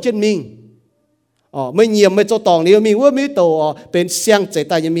ตัวโจเจนมิงไม่เหนียวไม่โจตองเดียวมีว่ามีตัวเป็นเสียงใจ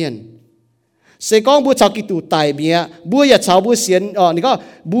ตายเมียนเสกองบัวชาวกิตูไตเมียบัวอย่าชาวบัวเสียนนี่ก็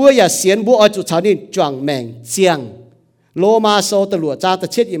บัวอย่าเสียนบัวอ้อยจุดชาวนี่จวงแมงเจียงโลมาโซตะหลวจ้าตะ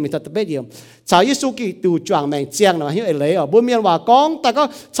เช็ดยังมีตะเบ็ดยังชาวยิสุกิตูจวงแมงเจียงนะเฮ้ยเลยบัวเมียนว่ากองแต่ก็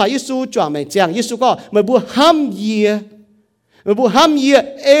ชาวยิสุจวงแมงเจียงยิสุก็ไม่บัวห้ามเยียไม่บัวห้ามเยีย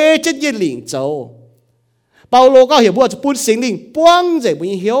จะเยี่ยหลิงโจเปาโลก็เห็นบัวจะปุ่นสิงหลิงป้วงใจบุ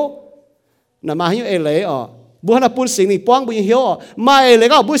ญเหี้ยวน่ะมาให้เลยบัวน่ะปุ่นสิงหลิงป้วงบุญเหี้ยวมาเลย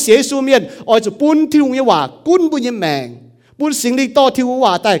ก็บัวเสียสู้เมียนจะปุ่นที่หุงยี่ว่ากุ้นบุญยี่แมงบุญสิงหลิงต่อที่หุงว่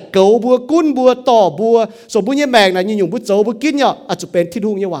าแต่เก่าบัวกุ้นบัวต่อบัวส่วนบุญยี่แมงน่ะยิ่งยุ่งบุญโจบุญกินเนี่ยอาจจะเป็นที่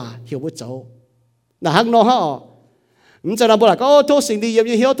หุงยี่ว่าเหี้ยวบุญโจน่ะฮักน้องฮะมันจะนำบัวก็โทษสิ่งดี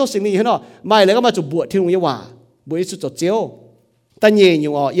ยี่เหี้ยวโทษสิ่งดีเห็นเนาะมาเลยก็มาจุบบัวที่หุงยี่ว่าบัวยิ่งจุดเจียวแต่เยี่ยอ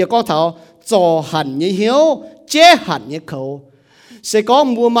ยู่ยี่ก้องเท้าจ่อหันยี่เหี้ยวเจ๊หันยี่เขาเสก็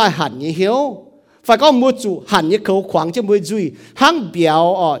มัวมาหันยี่เหี้ยวฝ่ายก็มัวจู่หันยี่เขาขวางเจ้ามือจุยหั่งเบียว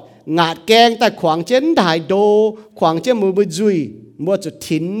งาดแกงแต่ขวางเจ้าถ่ายโดขวางเจ้ามือจุยมัวจู่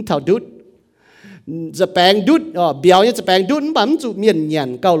ทิ้นเท่าดุดจะแปลงดุดเบียวเนี่ยจะแปลงดุดปั๊มจู่เมียนเงียน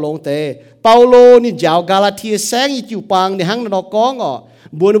เก้าลงเตเปาโลนี่ยาวกาลาเทียแสงยี่จิวปังในหั่งนอกอง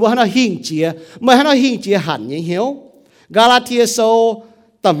บัวนี่บัวหันหิ่งเจียไม่หันหิ่งเจียหันยี่เหี้ยวกาลาเทียโซ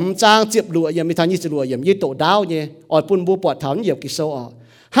ต่ำจางเจ็บหลัวยังมีทางยี่สิหลัวยังยี่โตดาวเนี่ยปุ่นบัวปอดเท้าเหยียบกิโซ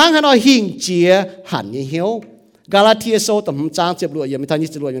ห้างหันหิ่งเจียหันยี่เหี้ยวกาลาเทียโซต่ำจางเจ็บหลัวยังมีทางยี่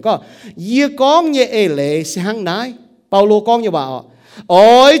สิหลัวยังก็ยี่กองยี่เลยสิห้างนายเปาโลกองยี่ว่า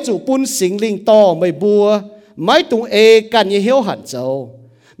จู่ปุ่นสิงลิงต่อไม่บัว máy tung cần như hiếu hẳn dấu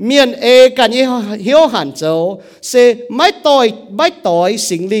miền cần như hiếu hẳn dấu sẽ máy tỏi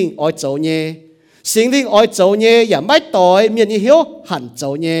sinh linh oi dấu nhé sinh linh oi dấu nhé và máy tỏi miền như hiếu hẳn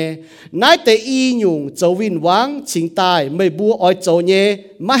dấu nhé nãy tế y nhung dấu vinh vắng chính tài mày bua oi dấu nhé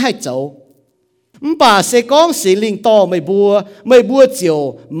máy hai dấu bà sẽ con sinh linh to mày bua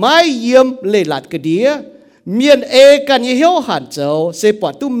chiều máy yếm lệ lạt cái đĩa miền cần như hiếu hẳn dấu sẽ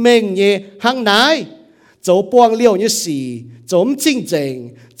bỏ tu mình nhé hàng nái dấu buông liêu như xì dấu chính trình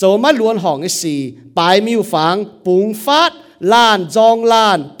dấu mắt luôn hỏng như xì bài miêu phẳng bùng phát lan dòng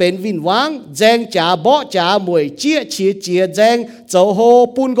lan bên vinh vắng dèng trả bỏ trả mùi chia dèng dấu hồ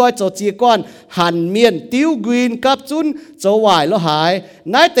bún gọi dấu chia quan hẳn miền tiêu quyền cấp chun dấu hoài lo hại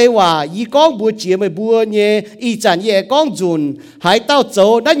nãy tế hòa y con bùa chia mày bùa nhé y chẳng nhẹ con dùn hãy tao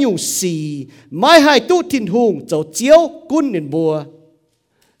dấu đã nhung xì mai hai tu thìn hùng dấu chiếu cún nên bùa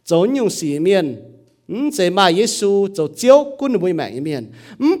dấu nhung xì miền sẽ mà Giêsu dấu chiếu cún nên bùi mẹ miền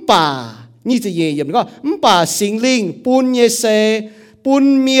bà như thế gì vậy có bà sinh linh bùn nhẹ xe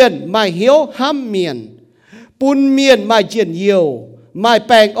bùn miền mà hiếu ham miền bùn miền mà chuyện nhiều mà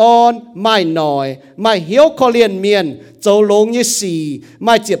bèn on mà nổi mà hiếu khó liền miền dấu lông như xì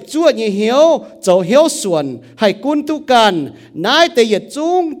mà chếp chúa như hiếu dấu hiếu xuân hay cún tu can nãy tế yết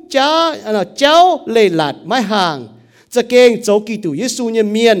chung cháu lệ lạt mai hàngจะเก่งโจกีตุเยซูเนี่ย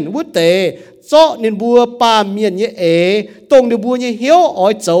เมียนวุเตเจาะนินบัวปาเมียนเนี่ยตรงนินบัวเนี่ยเหี้ยวอ้อ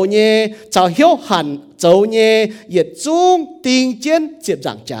ยโจเนี่ยชาวเหี้ยวหันโจเนี่ยเหยียดจุ้งติงเจียนเจียบ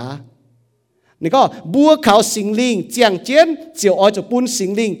จังจ้านี่ก็บัวเขาสิงลิงเจียงเจียนเจียวอ้อยจะปุ้นสิง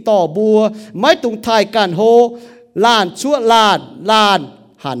ลิงต่อบัวไม้ตรงไทยการโฮลานชั่วลาน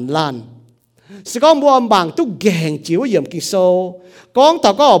หันลานสกองบัวบางตุกแกงจิ๋วเยี่ยมกิโซกองต่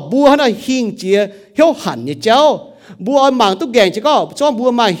อก็บัวน่ะหิงเจียเหี้ยวหันเนี่ยเจ้าบัวมังตุกแกงจะก็ช่วงบัว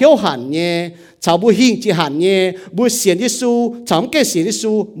มาเหี้ยวหันเนี่ยชาวบัวหิงจีหันเนี่ยบัวเสียนยิสูชาวแก่เสียนยิ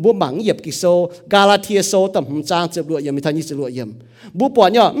สูบัวมังเหยียบกิโซกาลาเทียโซต่ำจางเจ็บรวยยังไม่ทันยิสรวยยังบัวปวด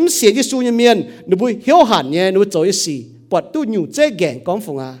เนี่ยเสียนยิสูเนี่ยเมียนหนูบัวเหี้ยวหันเนี่ยหนูโจยสีปวดตู้อยู่เจ๊แกงก้อมฝ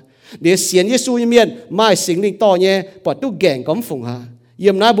งอ่ะเดี๋ยวเสียนยิสูเนี่ยเมียนไม่สิงลิงต่อเนี่ยปวดตู้แกงก้อมฝงอ่ะเยี่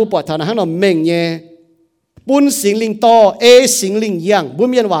ยมนะบัวปวดฐานะข้างนอกเม่งเนี่ยปุ้นสิงลิงโตสิงลิงยังบุญ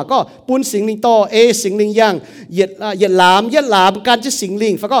เมียนว่าก็ปุ้นสิงลิงโตสิงลิงยังเหยียดหลามการจะสิงลิ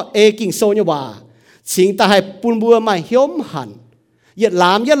งฟ้าก็กิ่งโซเนี่ยว่าสิงตาให้ปุ้นบัวไม่เหี้ยมหันเหยียดหล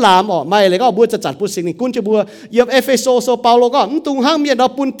ามออกไม่เลยก็บัวจะจัดปุ้นสิงลิงกุ้นจะบัวเยี่ยมเอเฟโซโซเปาโลก็ตุงห้างเมียนเรา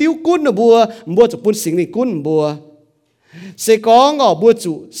ปุ้นติ้วกุ้นนะบัวจะปุ้นสิงลิงกุ้นบัวเสกองก็บัว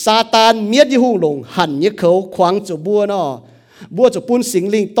จุซาตานเมียดยี่หุ่งลงหันยี่เขาขวางจุบัวเนาะบัวจะปุ้นสิง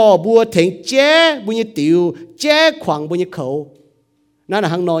ลิงต่อบัวถึงเจ้บุญยติวเจ้ขวางบุญยเขานั่นน่ะ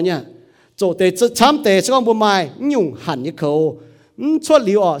หังนอนเนี่ยโจเตจะช้ำเตะสกองบัวไม้ยุ่งหันยเขาชวดห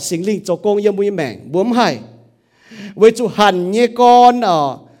ลิวสิงลิงโจกงยังบุญยแมงบัวไม่เวจุหันยกอน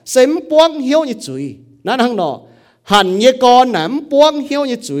เสมป้วงเหี้ยวยจุยนั่นหังนอหันยกอนหนามป้วงเหี้ยว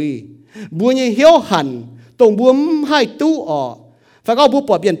ยจุยบัวยเหี้ยวหันตรงบัวให้ตู้ฝากก็บัวป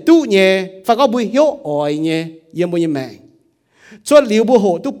อดเปลี่ยนตู้เนี่ยฝากก็บัวเหี้ยวอ่อยเนี่ยยังบุญยแมงชวดหลิวบัวโห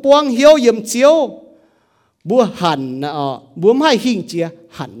ตุป้วงเหี้ยวเยี่ยมเจียวบัวหันบัวไม่หิงเจีย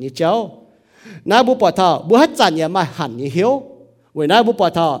หันเนี่ยเจ้าน้าบัวปอดเท่าบัวฮัดจันเนี่ยมาหันเนี่ยเหี้ยวเว้ยน้าบัวปอ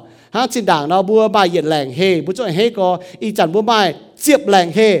ดเท่าหาจินด่างเราบัวมาเหยียดแหลงเฮบัวจ่อยเฮก็อีจันบัวไม้เจียบแหลง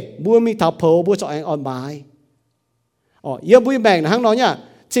เฮบัวมีเท้าโผบัวจ่อยอ่อนไม้เยี่ยมบัวแบ่งนะทั้งน้องเนี่ย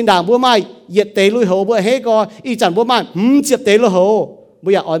จินด่างบัวไม้เหยียดเตะลุยโหบัวเฮก็อีจันบัวไม้เจียบเตะลุยโหบั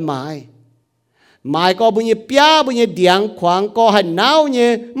วอยากอ่อนไม้ไม้ก็บุญเปียบุญเดียงขวางก็ให้หนาวเนี่ย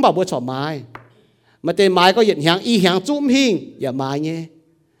มันบอกบัวชอบไม้มาเตะไม้ก็เหยียดหางอีหางจุ้มหิงอย่าไม้เนี่ย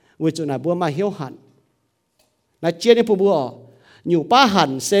วิจุน่ะบัวไม้เหี้ยวหันน่ะเจี๊ยนี่ผู้บัวอยู่ป้าหัน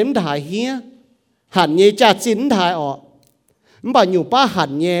เสมถ่ายเฮียหันเนี่ยจะจิ้นถ่ายมันบอกอยู่ป้าหัน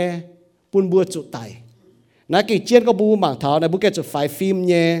เนี่ยปุ่นบัวจุดไตนะกี่เจี๊ยนก็บูหมางเท้านะบุกแกจุดไฟฟิล์มเ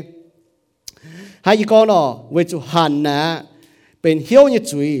นี่ยให้อีกคนเวจุหันนะเป็นเหี้ยวเนี่ย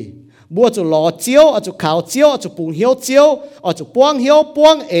จุยบัวจุหล่อเจียวจุขาวเจียวจุปุ่งเหี้ยวเจียวจุป้วงเหี้ยวป้ว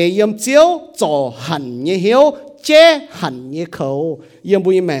งเยี่ยมเจียวจ่อหันเนี่ยเหี้ยวเจ้หันเนี่ยเขาเยี่ยมบุ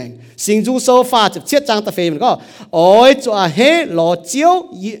ญแมงสิงจูโซฟาจะเชียดจางตะเฟมันก็จ่อเฮหล่อเจียว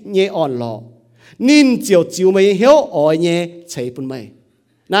เนี่ยอ่อนหล่อนินเจียวจิวไม่เหี้ยวเนี่ยเฉยปุ่นไม่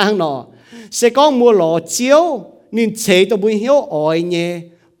น่าหังหนอเสกองมัวหล่อเจียวนินเฉยตัวบุญเหี้ยวเนี่ย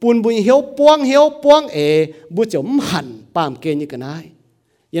ปุ่นบุญเหี้ยวป้วงบุญจะมหันปามเกณฑ์ยังกันได้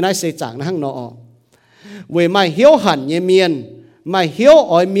ยังไงเสจางนะหังนอเวไม่เหี้ยวหันเนี่ยเมียนไม่เหี้ยว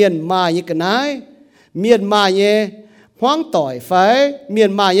เมียนมายังกันได้เมียนมาเนี่ยห้องต่อยไฟเมียน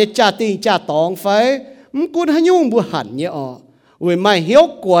มาเนี่ยจ่าติงจ่าตองไฟมันกุนหยุ่งบัวหันเนี่ย vì mà hiếu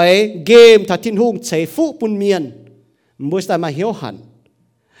quậy game thật thiên hùng chế phụ bún miền mới sai mà hiếu hẳn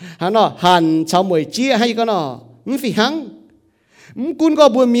hắn nó hẳn cháu mùi chia hay có nó vì hắn cún có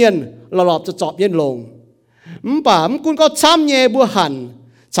bùa miền lọ lọp cho chọp yên lồng bà cún có chăm nhẹ bùa hẳn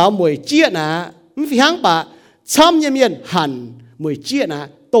cháu mùi chia nà vì hắn bà chăm nhẹ miền hẳn mùi chia nà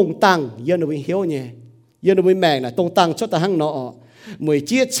tông tăng yên nó bị hiếu nhẹ yên nó bị mèn nà tông tăng cho ta hắn nó mùi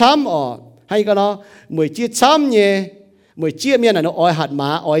chia chăm hay có nó mùi chia chăm nhẹ mùi chia miền là nó oi hạt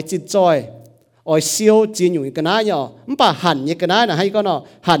má oi chít trôi oi siêu chỉ nhung cái ná nhỏ bà hẳn như cái ná là hay có nó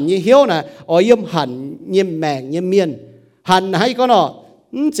hẳn như hiếu nè oi yếm hẳn như mèn như miền hẳn hay có nó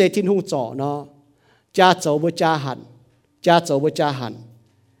chế thiên hung trọ nó cha cháu với cha hẳn cha cháu với cha hẳn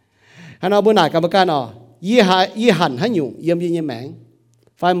hắn nói bữa nay các bạn nó y hẳn hay nhung yếm như mèn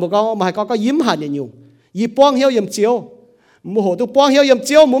phải một con mà có yếm hẳn như nhung y bong hiếu yếm chiếu một hồ tu bong hiếu yếm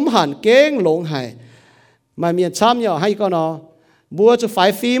chiếu muốn hẳn kén lộn hay mà miền Nam nhỏ hay có nó bữa cho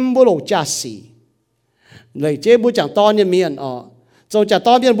phải phim bữa lồng trà xỉ người chế bữa chẳng to như miền trong chả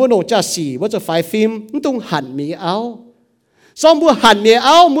to miền bữa lồng trà xỉ bữa cho phải phim tung hẳn mì áo xong bữa hẳn mì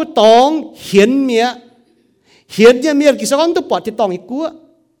áo bữa tòng hiến như miền kỳ sao tu bọt thì tòng ít cua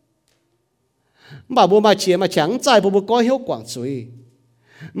bà bữa mà chia mà chẳng chạy bữa có hiếu quảng suy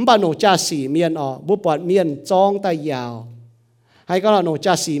bà lồng trà xỉ miền bữa bọt miền trong tay giàu hay có là lồng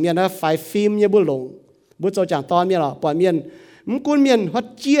trà xỉ miền nó phải phim như bữa lồng bữa cho chẳng to miền bỏ miền cún miền phát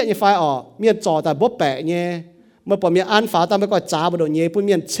chia như phải miền trò tại bóp bẹ nhé mà bỏ miền ăn phá ta mới gọi trả vào đồ nhé bữa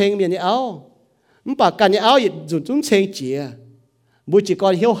miền chênh miền như áo bà cần như áo dùng chúng chênh chia bữa chỉ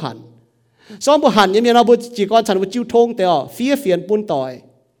còn hiếu hẳn sau bữa hẳn như miền nó bữa chỉ còn thành bữa chiêu thông tề phía phiền bún tỏi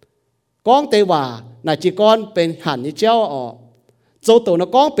con tề hòa là chỉ cònเป็นhẳn như treo châu tổ nó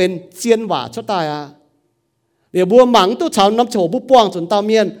conเป็นchiên hòa cho taเดี๋ยวบัวหมังตัวชาวน้ำโฉบัวป้วงจนตาเ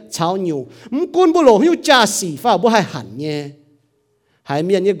มียนชาวอยู่กุนบัวหลงหิวจ่าสีฟ้าบัวให้หันเนี่ยหายเ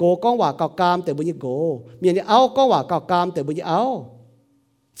มียนเนี่ยโกก้องว่าเกากามแต่บัวเนี่ยโกเมียนเนี่ยเอาก้องว่าเกากามแต่บัวเนี่ยเอา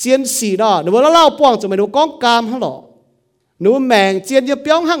เจียนสีเนาะหนูว่าเล่าป้วงจะไม่ดูก้องกามหั่นหรอหนูแมงเจียนเนี่ยเ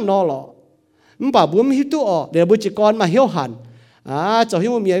ปี้ยงหั่งนอหรอป่าบัวไม่หิวตัวเดี๋ยวบัวจีกรมาหิวหันจะหิ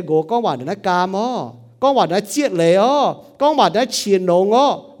วเมียโกก้องว่าเดี๋ยวนักกามก้องว่าเดี๋ยวเจียดเลยก้องว่าเดี๋ยวเชียนนง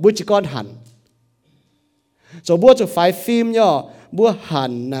บัวจีกรหันcho bữa cho phải phim nhở bữa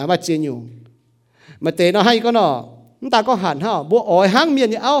hẳn nè mà chia nhung mà tế nó hay có nó ta có hẳn ha bữa ỏi hang miền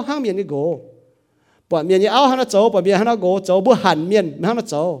như áo hang miền như gỗ bỏ miền như áo hang nó trâu bỏ miền hang nó gỗ trâu bữa hẳn miền hang nó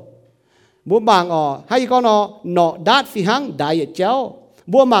trâu bữa màng hay có nó đát phi hang đại vậy chéo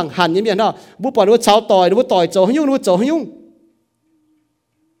bữa màng hẳn như miền nó bữa bỏ nó cháo tỏi nó bữa tỏi trâu hay nhung nó trâu hay nhung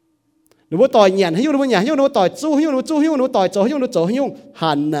nó bữa tỏi nhàn hay nhung nó bữa nhàn hay nhung nó tỏi chu hay nhung nó chu hay nhung nó tỏi trâu hay nhung nó trâu hay nhung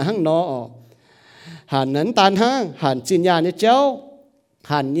hẳn nè hang nó hàn nấn tan hang hàn chiên nhà như chéo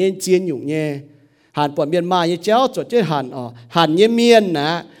hàn nhiên chiên nhung nhé hàn bọn miền Maaih như chéo chuột chết hàn như miền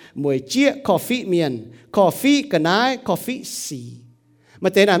nè mùi chia coffee miền coffee cái nái coffee xì mà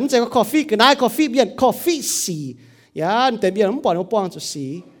thế nào mình sẽ có coffee cái nái coffee miền coffee xì ya thế miền nó bọn cho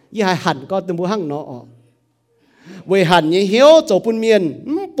xì như hai hàn có từng bữa hang nó về hàn như hiếu chỗ bún miền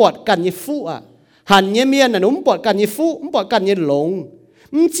bọn cần như phụ hàn như miền là nó bọn cần như phụ bọn cần như lồng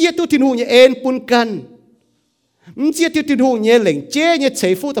chia tu tin hu như en pun can chia tu tin hu như lệnh chế như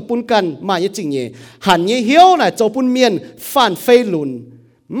chế phu tập pun can mà như chỉnh như hẳn như hiếu là châu pun miền phản phê lùn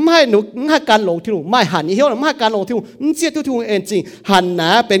ไม่หนูไม่การลงที่หนูไม่หันนี่เหี้ยวไม่การลงที่หนูเจี๊ยบที่หนูเองจริงหันนะ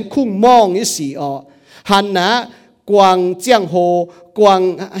เป็นคุ้งมองนี่สีหันนะกวางเจียงโฮกวาง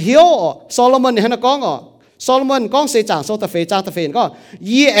เหี้ยวโซโลมอนเนี่ยฮะนะก้องโซโลมอนก้องเสจางโซตะเฟจางตะเฟนก็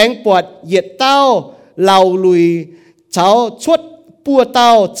ยี่แองปวดเหยียดเต้าเหล่าลุยเช้าชุดปัวเต้า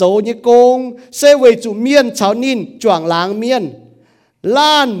โจยี่กงเซเวจูเมียนเช้านินจวงล้างเมียนล้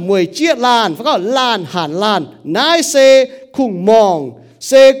านมวยเจี๊ยล้านแล้วก็ล้านหันล้านนายเซคุ้งมองเ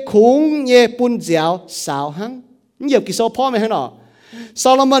ซคุงเย่ปุ่นเจียวสาวหังนี่เหยียบกี่โซ่พ่อไหมฮะเนาะโซ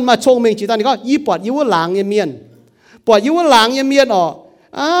โลมอนมาชงเมงจีตอนนี้ก็ยี่ปอดยี่ว่าหลางเยเมียนปอดยี่ว่าหลางเยเมียน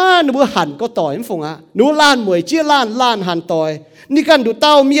หนูหันก็ต่อยมันฟงหนูล้านมวยเจี๊ยล้านหันต่อยนี่กันดูเต้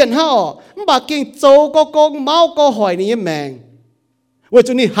าเมียนฮะมันบากเก่งโจก็กงเมาก็หอยนี่แมงเว้ย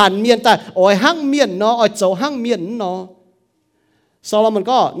จุนี่หันเมียนแต่อ้อยหังเมียนเนาะอ้อยโจหังเมียนเนาะโซโลมอน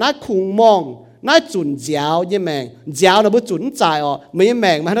ก็นักคุงมองน่าจุนเจ้าเยี่ยแมงเจ้าเราบุจุนจ่ายไม่แม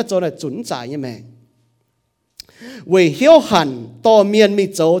งมาให้เราโจน่ะจุนจ่ายเยี่ยแมงเว้ยเหี้ยวหันต่อเมียนมี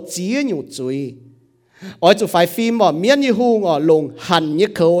โจจีอยู่จุยจุไฟฟิล์มเมียนยี่หูลงหันยี่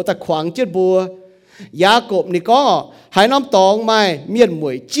เขาแต่ขวางเจ็ดบัวยากบนี่ก็หายน้ำตองไม่เมียนมว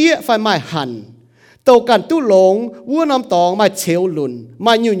ยเจี๊ยไฟไม่หันโตกันตู้หลงวัวน้ำตองไม่เชลลุนไ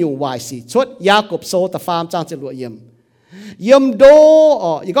ม่ยุ่วายสีชดยากบโซแต่ฟาร์มจางจะรวยเยี่ยม yếm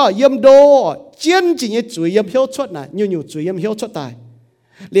đô ý có yếm đô chiến chỉ như chuối yếm hiếu xuất này nhiều chuối yếm hiếu xuất tài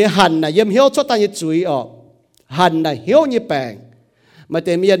liền hẳn là yếm hiếu xuất tài như chuối hẳn là hiếu như bèn mà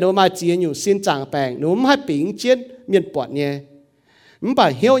để miền nó mà chỉ nhiều xin chẳng bèn nó mới biến chiến miền bọt nhé không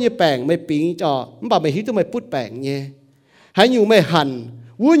phải hiếu như bèn mới biến cho không phải mới hít tôi mới bút bèn nhé hãy nhiều mới hẳn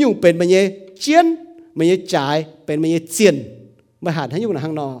vui nhiều bền mà nhé chiến mà nhé trái bền mà nhé chiến mà hẳn hãy nhiều là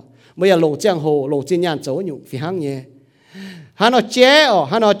hăng nọ bây giờ lồng giang hồ lồng trên nhàn chỗ nhiều phi hăng nhé hắn nó chế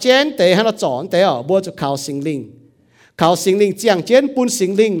hắn nó chén tế hắn nó chọn tế bữa cho khảo sinh linh giang chén bún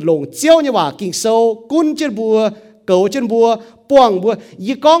sinh linh lồng chiếu như vậy kinh sâu cún trên bùa cầu trên bùa buông bùa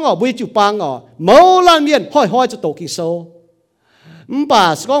y con bùi chụp băng mẫu lan miền hỏi cho tổ kinh sâu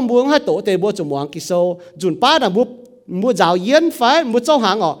bà con muốn hai tổ tế bùa cho muang kinh sâu dùn ba là bùa giáo yến phải bùa châu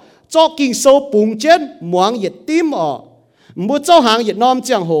hàng cho kinh sâu bùng chén muang nhiệt tim bùa châu hàng nhiệt nom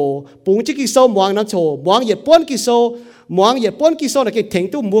giang hồ bùng chiếc kinh sâu muang nam hồ muang nhiệt buôn kinh sâu muang nhiệt buôn kinh sâu là cái thỉnh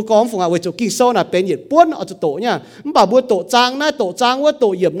tu mua con phụng với chỗ kinh sâu là bên nhiệt buôn ở chỗ tổ nha bà bùa tổ trang nãy tổ trang với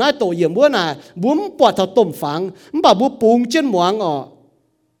tổ yểm nãy tổ yểm bùa này bùm bọt thảo tôm phẳng bà bùa bùng trên muang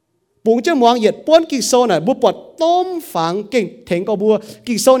bùng trên muang nhiệt buôn kinh sâu này bùa bọt tôm phẳng kinh thỉnh có bùa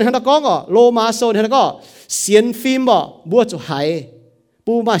kinh sâu này hắn đã có lô ma sâu này hắn đã có xiên phim bùa chỗ hải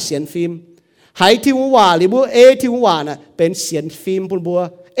bùa mà xiên phim hải thiêu hòa thì bùa thiêu hòa này bên xiên phim bùa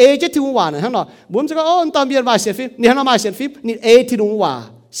chứ thiêu hòa này hắn nói bùm sẽ có tạm biệt vài xiên phim ni hắn nói mà xiên phim ni thiêu hòa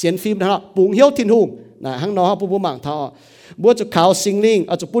xiên phim hắn nói bùng hiếu thiên hùng này hắn nói bùa mảng thảo bùa cho khảo sinh linh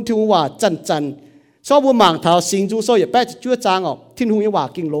ở chỗ bùa thiêu hòa chân sau bùa mảng thảo sinh du sau giờ bé chưa trang thiên hùng như hòa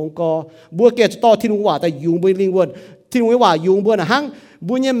kinh lông co bùa kẹt to thiên hùng hòa tại dùng bùi linh quân thiên hùng hòa dùng bùa là hắn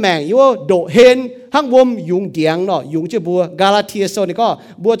bùa như mèn yếu độ hên hắn bùm dùng tiếng nó dùng cho bùa Galatia sau này có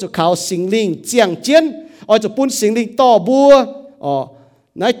bùa cho khảo sinh linh giang chiến ở chỗ bùn sinh linh to bùa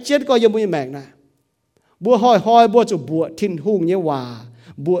nói chết có giống như mèn này bùa hỏi bùa cho bùa thiên hùng như hòa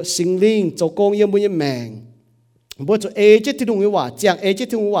bùa sinh linh cho công giống như mèn bùa cho chết thiên hùng như hòa giang chết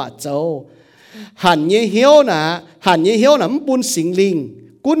thiên hùng hòa châu hẳn như hiếu nè bùn sinh linh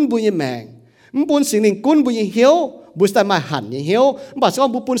cún bùa như mèn bùn sinh linh cún bùa như hiếu bùa sai mà hẳn như hiếu bà sao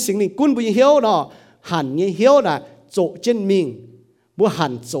bùn sinh linh cún bùa như hiếu nó hẳn như hiếu là chỗ trên mình bùa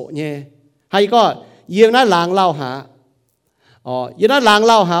hẳn chỗ nhé hay có yêu nó làng lao hả yêu nó làng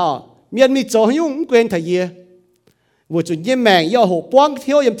lao hả miền mi chỗ nhung quên thầy gì vừa chuẩn như mèn yêu hồ quang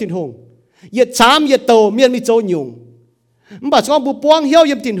hiếu yếm thiên hùng yết chám yết tàu miền mi chỗ nhung bà sao bùa quang hiếu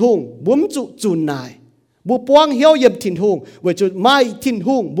yếm thiên hùng bùm trụ chun này bùa quang hiếu yếm thiên hùng vừa chuẩn mai thiên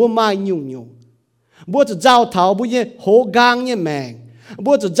hùng bùa mai nhung bùa cho giao thảo bùa như hồ gang như mèn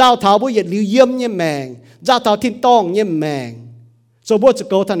bùa cho giao thảo bùa như liu yếm như mèn giao thảo thiên tông như mèn so bùa cho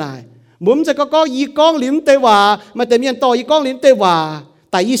câu thế này bùm sẽ có y con liếm tê hòa mà tại miền to y con liếm tê hòa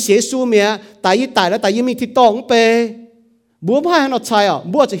tại y xế su mía tại y tại là tại y mình thiên tông pe bùm hai nó sai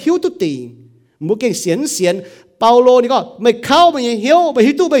bùa cho hiếu tu tiền bùa kinh xiên Paulo này có mày khao mày hiếu mày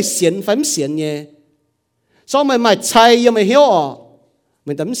hiếu tu mày xiên phải xiên nhé sao mày sai mày hiếu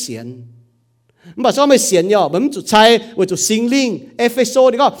mày tấm xiên mà sao mày xiên nhở bấm chủ sai với chủ sinh linh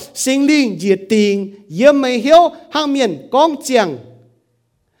Ephesos này có sinh linh nhiệt tình yếm mày hiếu hang miền con chiang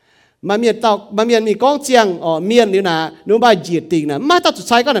mà miền mi con chiang miền này nè nếu mà nhiệt tình nè mà ta chủ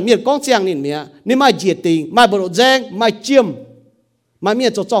sai cái là miền con chiang này nè nếu mà nhiệt tình mà bộ giang mà chiêm mà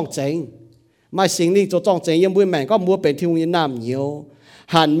miền cho trọng chánh mà sinh linh cho trọng chánh yếm bùi mèn có mua bên thiên nhiên nam nhiều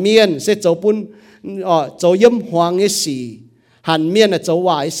hàn miền sẽ cho bún cho yếm hoàng như xì hàn miền là cho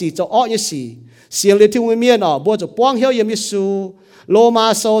hòa như xì cho ớt như xì xiên lên thiên miền bùa cho quang hiếu yếm Giêsu lô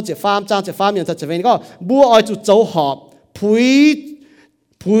ma sô chỉ phàm trang chỉ phàm miền thật chỉ về có bùa ai cho cho họp phủi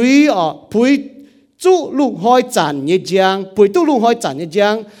chú lùng hoi chản như giang phủi tu lùng hoi chản như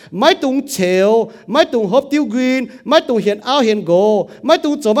giang mấy tung chiều mấy tung hộp tiêu green mấy tung hiện ao hiện gỗ mấy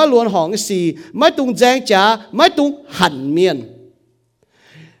tung chỗ mấy luồn hỏng xì mấy tung giang trà mấy tung hẳn miền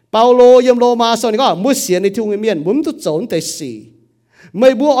Paulo yếm lô ma sô này có mua xiên lên thiên miền muốn tu trốn tới xì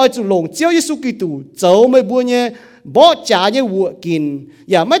mấy bùa ai chủ lồng chiếu Giêsu Kitô cháu mấy bùa nhé bỏ trả nhé vua kín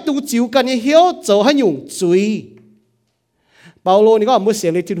và mấy tung chiếu cần nhé hiếu cháu hay nhung chui Paulo này có mua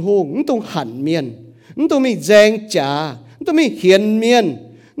xiên lên thiên hùng tung hẳn miền tung mình giang trả tung mình hiền miền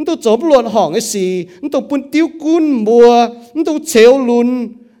tung cháu luồn hỏng cái gì tung bún tiêu cún mùa tung chéo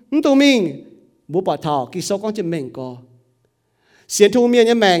lùn tung mình bùa bỏ thảo kỳ sau con chân mình có xiên thu miền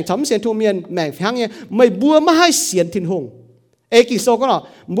nhé mèn chấm xiên thu miền mèn phang nhé mấy bùa mà hai xiên thiên hùng kỳ sau có nó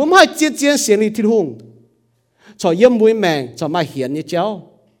muốn hai chiên xiên lên thiên hùng cho yếm bùi mèn cho mai hiền như cháu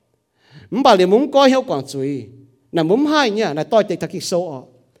bà liền muốn coi hiệu quảng chuối là muốn hai nhá là tôi take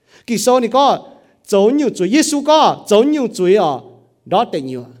kỳ sau này có giống như chuối Giêsu có giống như chuối đó tên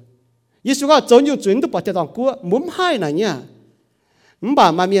nhiều Giêsu có trốn dùng chuyện tụi bỏ tiền tòng cua muốn hai này nhá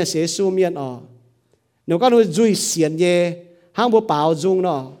bà mà miền sẽ su miền nếu có nuôi duy xiên ye hang bố bảo dung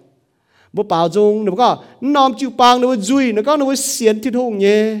nó bố bảo dung nếu có nom chịu bang nuôi duy nếu có nuôi xiên thiên hùng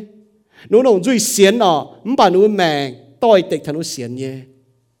ye nếu nó duy xiên nó bà nuôi mèn tôi tịch thành nuôi xiên ye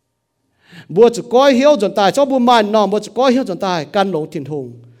bố chỉ coi hiếu dọn tài cho bố màn nó bố chỉ coi hiếu dọn tài căn lồng thiên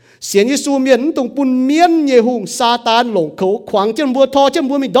hùng xiên Giêsu miền tung bùn miên ye hùng sa tan lồng khẩu khoáng chân bố thò chân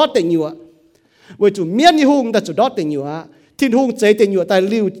bố mình đót tình nhiều với chủ miên ye hùng ta chủ đót tình nhiều thiên hùng chế tình nhiều tại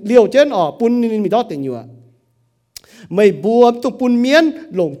liều trên bùn mình đót tình nhiều mày bùa tung bùn miên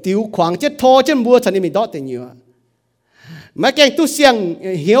lồng tiêu khoáng chết thò chân bố thành mình đót tình nhiều mà cái tu xiang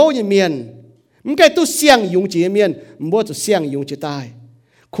hiếu như miền cái tu xiang dùng chỉ miền bố chủ xiang dùng chỉ tai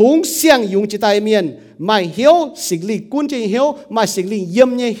Kuangx xiang dùng chỉ tai miền mày hiếu sinh lý quân chỉ hiếu mày sinh lý yếm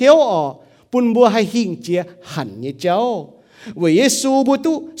như hiếu bùn bùa hay hình chia hẳn như cháu vì Giêsu bố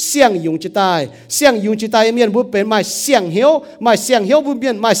tu xiang dùng chỉ tai miền bố bên mày xiang hiếu bố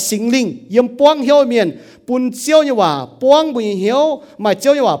miền mày sinh linh yếm quang hiếu miền bùn chiếu như hòa quang bùn hiếu mày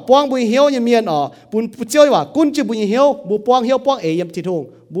chiếu như hòa quang bùn hiếu như miền bùn chiếu như hòa quân chỉ bùn hiếu bố quang hiếu quang yếm thiên hùng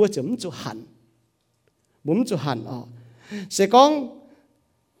bố chấm chủ hẳn sẽ con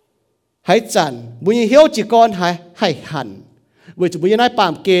hãy chặn bùn hiếu chỉ con hãy hẳn vì chủ bùn này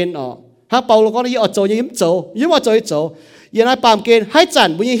bám kên ha Paulo con đi ở chỗ yếm ở chỗ yên ai bám kên hãy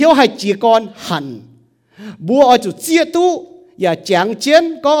chặn bùn hiếu hãy chỉ con hẳn bùa ở chủ chia tu và chẳng chiến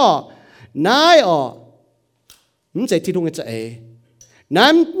có nãy không thể thiên hùng như vậy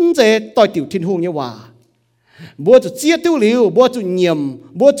nãy không thể tội tiểu thiên hùng như vậy bùa chủ chia tu liu bùa chủ nhiệm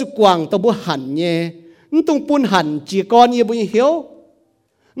bùa chủ quang tao bùa hẳn nhé tung bùn hẳn chỉ con như bùn hiếu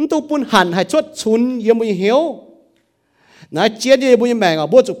tung bùn hẳn hãy chốt chun như bùn hiếu nãy chiến như bùn mèng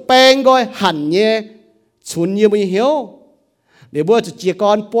bùa chủ bèn gọi hẳn nhé chun như bùn hiếu để bùa chủ chỉ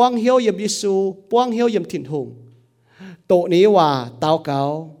con quang hiếu yếm Giêsu quang hiếu yếm thiên hùng tổ níว่าtao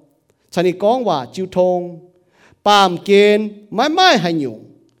cáoฉันนี่ก้องว่าจิวทงปามเกณฑ์ไม่ให้หยุ่ง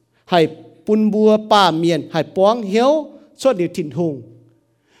ให้ปุนบัวปามเมียนให้ป้องเหี้ยวสวดเดียวถิ่น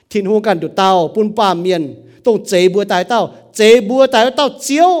หงกันดูเต้าปุนปามเมียนต้องเจบัวตายเต้าเจบัวตายเต้าเ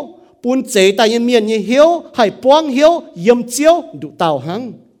จียวปุนเจตายยังเมียนยังเหี้ยวให้ป้องเหี้ยวเยี่ยมเจียวดูเต้าหัง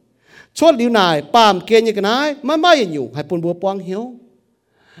สวดเดียวนายปามเกณฑ์ยังกันนายไม่หยุ่งให้ปุนบัวป้องเหี้ยว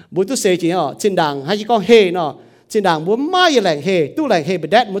บุตรเสจีจินดังให้จีก้องเฮเนาะจินดังบัวมาอย่างแหล่งเฮตู้แหล่งเฮไป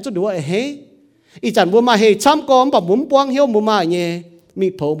แดดมันจะดูว่าเฮอีจันบัวมาเฮช้ำกอมแบบมุมป้องเฮียวบัวมาเนี่ยมี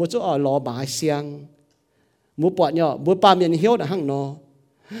เผาบัวจะรอบายเสียงบัวปอดเนี่ยบัวปามยันเฮียวนะหั่งนอ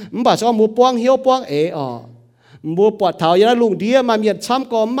มันบอกว่าบัวป้องเฮียวป้องบัวปอดเท้าอย่างนั้นลุงเดียมาเมียนช้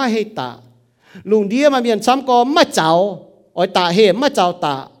ำกอมมาเฮตาลุงเดียมาเมียนช้ำกอมมาเจ้าตาเฮมาเจ้าต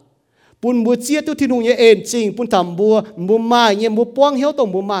าปุ่นบัวเจี๊ยตู้ที่นุ่งเนี่ยเอ็นจริงปุ่นทำบัวมาเนี่ยบัวป้องเฮียวตรง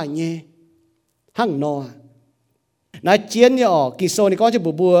บัวมาเนี่ยหั่งนอนายเจียนเนี่ยกิโซนี่ก็จะ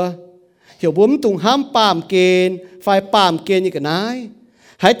บัวhiểu bướm tung hám pàm kên phải pàm kên như cái nái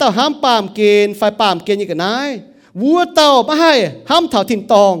hãy tao hám pàm kên phải pàm kên như cái nái vua tao mà hay hám thảo thìn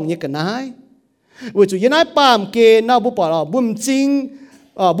tòng như cái nái vừa chủ yên nái pàm kên nào bố bỏ bướm chính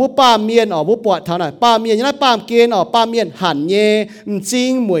bố pàm miên bố bỏ thảo này pàm miên như nái pàm kên pàm miên hẳn nhé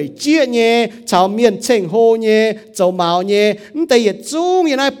chính mùi chia nhé cháo miên chênh hô nhé châu máu nhé tây yết chung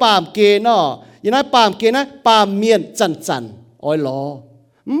như nái pàm kên như nái pàm miên chăn ôi lo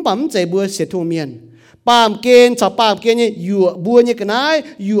bấmใจบัวเสียทุ่งเมียนปามเกณฑ์ชาวปามเกณฑ์เนี่ยอยู่บัวเนี่ยกันนะ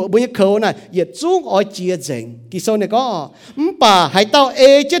อยู่บัวเนี่ยเขาน่ะอย่าจุ้งอ้อยเจียเจงกิโซเนี่ยก็ป่าให้เต้า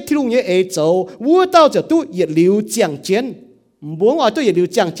เจ็ดที่ลุงเนี่ยโจวัวเต้าจะตู้อย่าหลิวเจียงเจียนบัวอ้อยตู้อย่าหลิว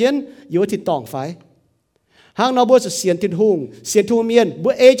เจียงเจียนอยู่ที่ตองไฟหางนอบัวจะเสียนทุ่งเมียนบั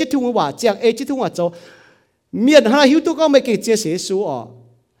วเจ็ดทุ่งว่าเจียงเจ็ดทุ่งว่าโจเมียนหาหิวตู้ก็ไม่เก่งเจียเสียสู้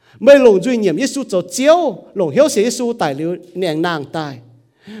ไม่หลงจุยเหนียมเยซูโจเจียวหลงเหี้ยวเสียสู้ตายหรือแหน่งนางตาย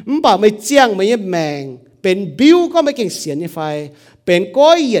ป่าไม่เจียงไม่ยังแมงเป็นบิวก็ไม่เก่งเสียนยังไฟเป็นก้อ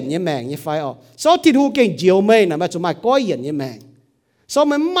ยเหยียนยังแมงยังไฟซอที่ดูเก่งเจียวไม่นะมาจุมาก้อยเหยียนยังแมงซอ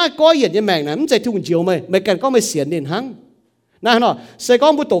มันไม่ก้อยเหยียนยังแมงนะมันใจทุ่งเจียวไม่กันก็ไม่เสียนเด่นหังนะเนาะเสกอ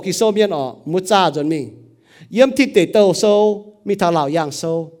งบุตรกิโซเมียนมุจ้าจนมีเยี่ยมที่เตะโตโซมีทาเหล่าย่างโซ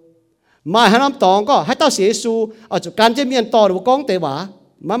มาให้น้ำตองก็ให้เต้าเสียสูจุการจะเมียนต่อหรือก้องเตะหวา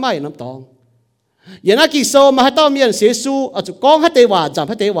ไม่น้ำตองอย่างนั้นกิโซมาให้ต้อเมียนเสียสู้จุก้องให้เตวาจับใ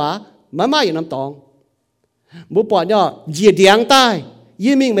ห้เตวาไม่อย่างน้ำตองบุปผาเนี่ยเหยียดเดียงใต้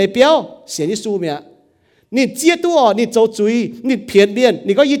ยี่มิงไม่เปี้ยวเสียที่สู้เมียนี่เจี๊ยตัวนี่โจจุยนี่เพียนเมียน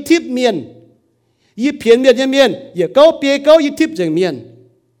นี่ก็ยี่ทิพเมียนยี่เพียนเมียนยี่เมียนอย่าเก้าเปียเก้ายี่ทิพจังเมียน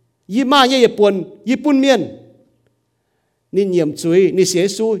ยี่มาเนี่ยอย่าปุ่นยี่ปุ่นเมียนนี่เหยี่ยมจุยนี่เสีย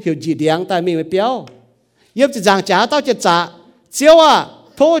สู้เหี่ยวเหยียดเดียงใต้มิงไม่เปี้ยวเยี่ยมจะจางจ๋าเต้าจะจ่าเจ้าว่า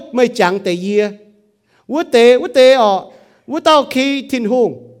thôi mày chẳng tệ gì vua tệ vua tao khi thiên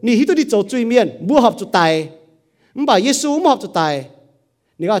hùng nị hít tôi đi chỗ truy miền vua học chỗ tài ông bảo Giêsu học chỗ tài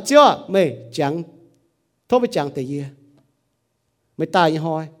nị gọi chưa mày chẳng thôi mày chẳng tệ gì mày tài như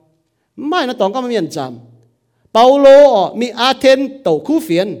hỏi mai nó tóm có miền chậm Paulo mi Athens tàu khu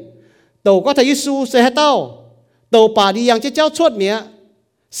phiền tàu có thầy Giêsu sẽ hết tao tàu bà đi yang chế cháu chuột mía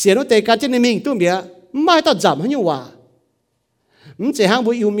xiên nó tệ cả trên mình tôi mía mai tao giảm như hòa chỉ hang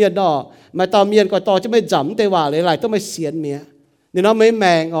bụi yêu miền đó mà tao miền còn to chứ mới giảm tê hòa lại tôi mới xiên mía nên nó mới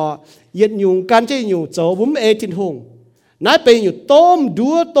mèn yên nhung can chế nhung chỗ bún ê thiên hùng nãy bây nhung tôm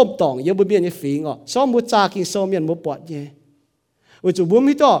đũa tôm tỏng yêu bún miền như phí sau mua cha kinh sau miền mua bọt nhé vì chủ bún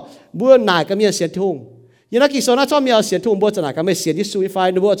mi to bún nải cái miền xiên thiên hùng nhưng nó kinh sau nó cho miền xiên thiên hùng bún cho nải cái miền xiên như suy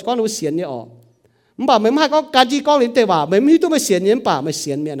phai nó bún cho con nó xiên như bà mấy hai có can chi con đến tê hòa mấy mi tôi mới xiên như bà mới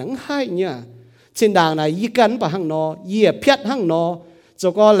xiên miền nắng hai nhá trên đàng này y cắn bà hăng nó y phết hăng nó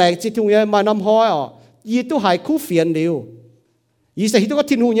cho có lẽ chỉ thùng như mà năm hói y tu hải khu phiền liu y sẽ hít có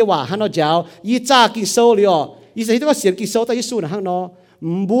thiên hùng như hòa hăng nó giáo y cha kinh sâu liu y sẽ hít có xiên kinh sâu tại Giêsu là hăng nó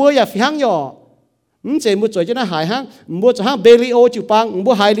mua ya phi hăng nhỏ chỉ mua chuối cho nó hải hăng mua cho hăng belio chịu băng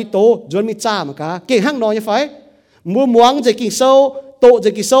mua hải li tô rồi mi cha mà cả kể hăng nó như phải mua muangx chỉ kinh sâu tổ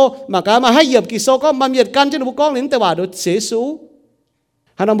chỉ kinh sâu mà cả mà hay dập kinh sâu có mà miệt căn cho nó con đếnแต่ว่าđược xế xú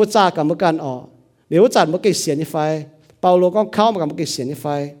hăng nó mua cha cả mua căn nếu chặt một cái xiên như vậy, Paulo con khao mà một cái xiên như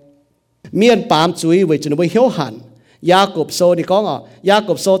vậy, miền bám chuối với chúng nó hiếu hẳn, Jacob số đi con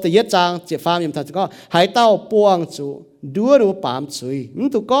Jacob số từ yết trang chỉ pha miền thật con, hãy tao buông chú, đua nó bám chuối,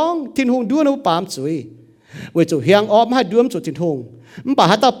 tụi con thiên hùng đua nó bám chuối, với chú hiang ốm hay đuông chú thiên hùng, bà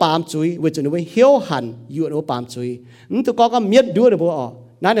hãy tao bám chuối với chúng nó hiếu hẳn, dụ nó bám chuối, tụi con có miền đua nó bố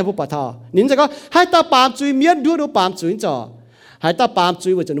nãy này bố bà thọ, nín sẽ có hãy tao bám chuối miền đua nó bám chuối cho hãy ta bám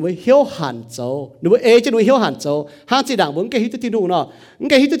chuối với cho nó hiếu hẳn châu nó ê cho nó hiếu hẳn châu hang chỉ đảng bốn cái hít thiên hùng nó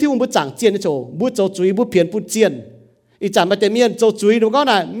cái hít thiên hùng bút chẳng chiên châu bút châu chuối bút phiền bút chiên ý chẳng mà tên miên châu chuối nó có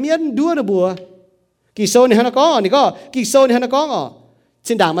này miên đua nó bùa kỳ sâu này nó có kỳ sâu này nó có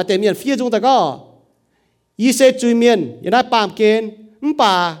trên đảng mà tên miên phía trung ta có ý sẽ chuối miên ý nói bám kén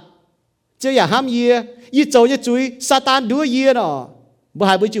bà chơi nhà ham yê ý châu như chuối Satan đua yê nó bữa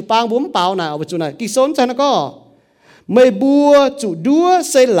hai bữa chịu băng bốn bao nào bữa chỗ này kỳ sâu nó có mày bùa chủ đua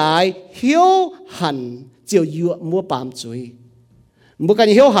xây lại hiếu hẳn chiều dựa mua bám chuối mua cái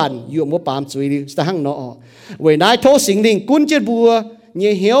hiếu hẳn dựa mua bám chuối đi ta hăng nó vậy nãy thô sinh linh quân chết bùa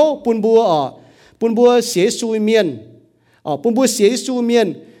như hiếu bùn bùa xế xuôi miền bùn bùa xế xuôi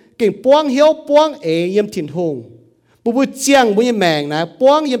miền kinh quang hiếu quang ế yếm thiên hùng bùn chiang bùn mèng nè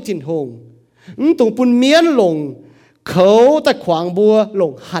quang yếm thiên hùng tùng bùn miến lồng khẩu ta khoáng bùa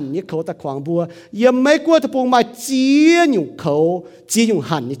lồng hẳn như khẩu ta khoáng bùa yếm mấy qua ta buông mà chia nhung khẩu chia nhung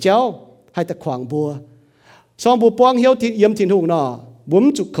hẳn như cháu hay ta khoáng bùa xong bùa quang hiếu yếm thiên hùng nọ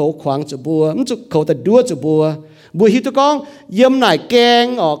bùm chụp khẩu khoáng chụp bùa chụp khẩu ta đua chụp bùa bùa hiếu tụi con yếm này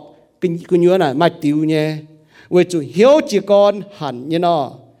keng cái nhớ này mai tiêu nhé với chủ hiếu chỉ con hẳn như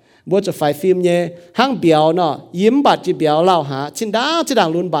nọ bùa chụp phải phim nhé hang béo nọ yếm bát chỉ béo lao hả xin đá chỉ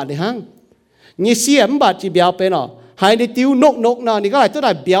đàng luôn bát đi hang như xiêm bát chỉ béo pe nọ hai đi tiêu nốc nọนี่ก็lạiตัว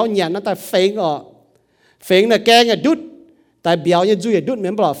này béo nhàn nó tại phèn phèn là keng đút tại béo như duy đút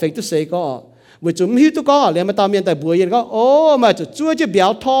miếng bỏ phèn tôi sẽ có với chúng hiếu tôi có liền mà tao miền tại buổi yên có mà chú chúa chứ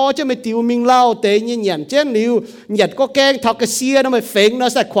béo thò chứ mày tiêu mình lao tế như nhàn chén liu nhặt có keng thọc cái xia nó mày phèn nó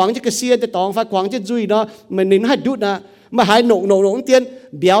sẽ khoáng chứ cái xia để tòng phải khoáng chứ duy nó mày nín hai đút nè mà hai nốc tiền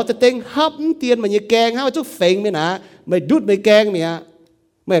béo thì tên hấp tiền mà như keng ha chút phèn mày nè mày đút mày keng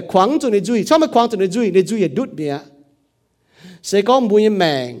mày khoáng cho này duy sao mày khoáng cho này duy đút mày sẽ có mùi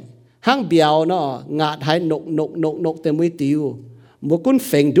mèng hang béo nó ngạt hai nốc từ mũi tiêu một con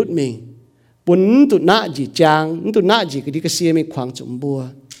phèn đút mình bún tụt nã gì chang tụt nã gì cái đi cái xia mình khoáng chủng bùa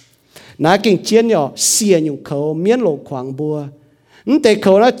nã kinh chiến nhỏ xia nhung khẩu miến lồng khoáng bùa tề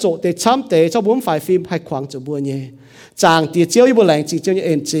khẩu nó chỗ tề chăm tề cho bốn phải phim hay khoáng chủng bùa nhé chàng tiệt chiếu như bộ lành trình chiếu như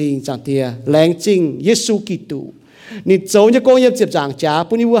ên trình chàng tiệt lành trình Giêsu Kitô nị châu như cô nhâm chụp chàng cha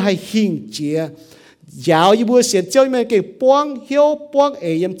bún như bùa hay hình chia giáo như bùa xiên chiếu như cái quang hiếu quang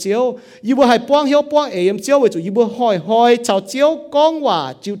ế yếm chiếu như bùa hay quang hiếu quang ế yếm chiếu với chủ như bùa hỏi chào chiếu con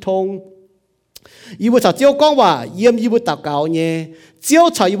hòa chiếu thông yêu bùa chiếu con hòa yếm yêu bùa tạo cáo nhé chiếu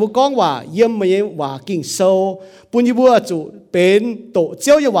chào yêu bùa con hòa yếm mà yếm hòa kinh sâu bùn yêu bùa chủ bên tổ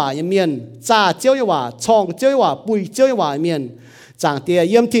chiếu yêu hòa yếm miền cha chiếu yêu hòa chong chiếu yêu hòa bùi chiếu yêu hòa miền chẳng tiệt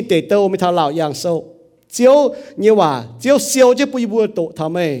yếm thịt tê tô mới thao lão yang sâu chiếu như hòa chiếu siêu chứ bùi bùa tổ thao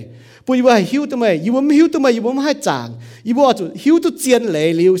mày bùi bùa hay hiu tụi mày yêu bùa hiu tụi mày yêu bùa hay chẳng yêu bùa chủ hiu tụi chiên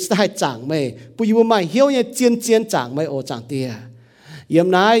lệ liu hay chẳng mày bùi bùa mày hiu như chiên chẳng mày ô chẳng tiệt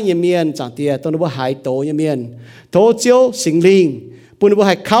yếm nái yếm miền chẳng tiệt tôi nói hải tổ yếm miền thô chiếu sinh linh bún bùa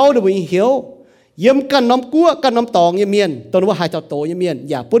hai khâu được bùi hiếu yếm căn nóm cua căn nóm tòng như miền tao bùa hai thọ tổ như miền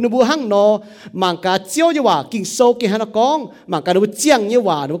ya bún bùa hăng nọ mảng cá chiếu như hòa kinh sâu kinh hắn con mảng cá bùa chiang như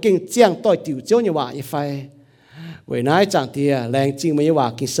hòa bùa kinh chiang tỏi tiểu chiếu như hòa như phai vậy nãy chẳng tiề leng chinh mấy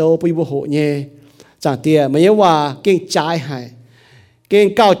hòa kinh sâu bùi hộ nhé chẳng tiề mấy hòa kinh trái hay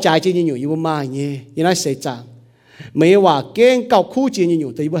kinh cao trái chỉ như như mà nhé như nãy sẽ chẳng mấy hòa kinh cao khu chỉ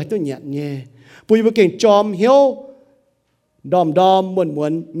như thì bùa tôi nhận nhé bùi kinh chom hiếu đom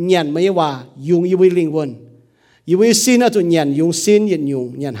muôn nhận mấy hòa dùng như linh quân như xin ở chỗ nhận dùng xin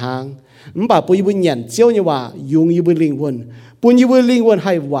nhận hàng bà bùi nhận chiếu như hòa dùng như linh quân bùi như linh quân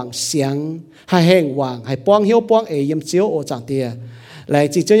hay hoàng sáng hay hẹn hoàng hay bong hiếu bong ấy yếm chiếu ô chẳng tiề lại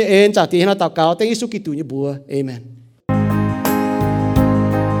chỉ cho em chẳng tiề nó tạo cáo tên Giêsu Kitô như bùa amen.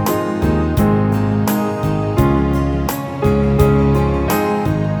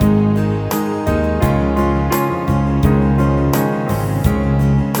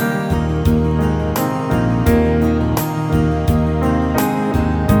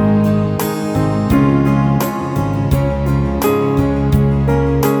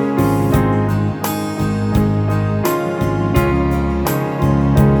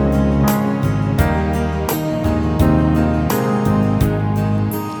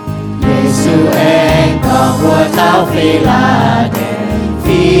 Tao phi là đèn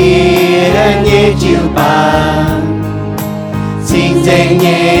phía nhé chiều bằng xin danh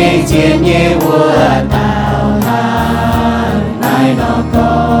nhé chiến nhé vua tao hàng nay nó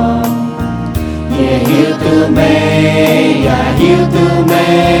con nhé hiếu từ mê ya hiếu từ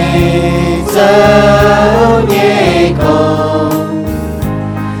mê dấu nhé con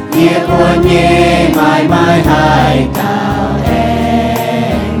nhé của nhé mãi mãi hai tao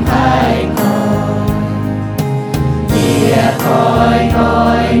em hai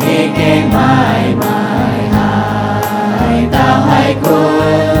coi nghe keng mãi mãi hai tao hai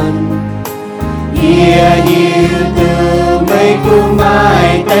quân yêu từ mấy cung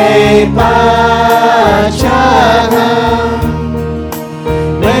mai tây ba cha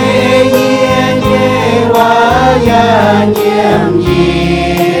mấy yên ye hoa ya nhiễm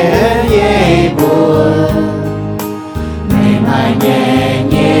ye buồn mấy mai nhẹ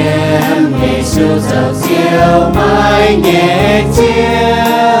nhiễm Giêsu dầu chiều mai nhẹ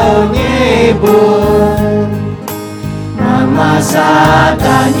chiều nhẹ buồn mà xa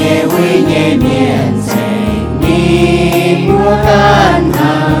ta nhẹ huy nhẹ miền thành nhìn mùa can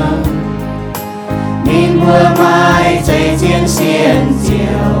hàng nhìn mùa mai chạy chiến xiên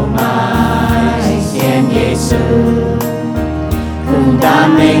chiều mai xiên Giêsu cùng ta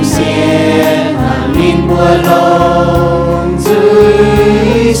mình xiên hàng nhìn mùa lông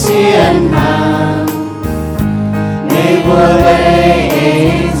dưới xiên hàng ngày mùa lễ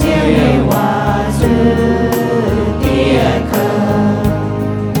chiều hoa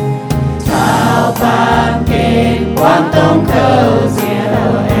Phan kênh quan tông khâu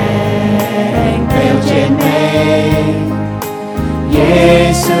diệu anh kêu trên đây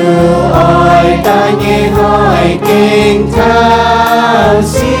Giêsu ơi ta nghe hỏi kinh thao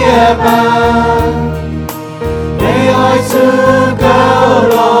xia ban để ôi sư cao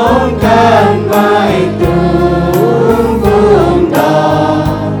lông can mai tung vùng đỏ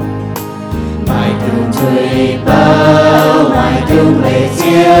mai tung thuê bao mai tung lệ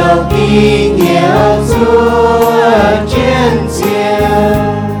chiều kinh nhiều chúa trên chiều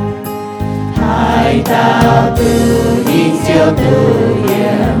hai tao từ in chiều từ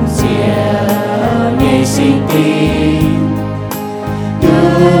yếm chiều nhảy sinh tin từ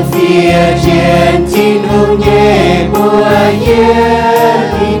phía trên tin hùng nhẹ bùa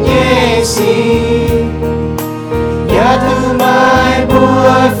yên nhẹ sinh nhà thứ mai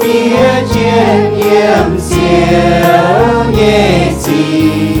bùa phía trên yếm chiều nhẹ sinh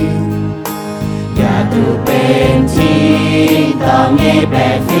tu bên thiên tao nghe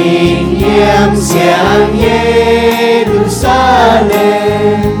bè phim yếm sáng Jerusalem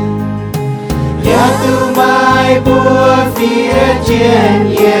ya tu mai bùa phía trên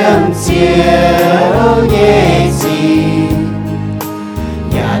yếm chiều nhẹ xin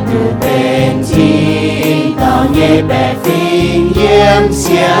ya tu bên thiên tao nghe bè phim yếm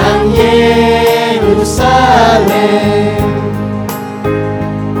sáng Jerusalem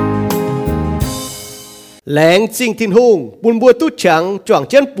lén chinh thiên hùng buồn bùa tu trắng choàng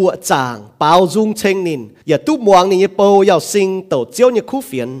chân bùa chàng bao dung chênh nín ya tu muang nín bầu yào sinh tàu chiếu như khu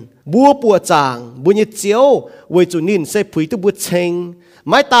phiền bùa chàng bùa như chiếu với chủ nín sẽ phủi tu bùa chênh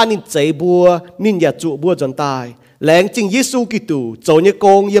mái ta nín cháy bùa nín ya trụ bùa dần tài lãng chính Giêsu Kitô dấu như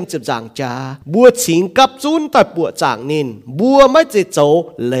công yếm chụp giảng cha bùa chính cấp chun tại bùa giảng nín bùa mấy chế dấu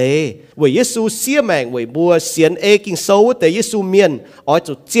lệ với Giêsu xia mèng với bùa xiên kinh sâu tới Giêsu miền ở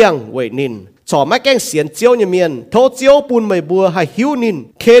chỗ chiang với nín cho mấy cái xiên chiếu như miền thô chiếu bùn mày bùa hay hiu nín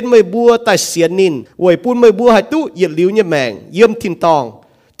khen mày bùa tại xiên nín với bùn mày bùa hay tu nhiệt liu như mèng yếm thiên tòng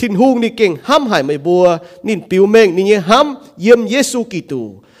thiên hung ni kinh hăm hải mày bùa nín piu mèng nín như hăm yếm Giêsu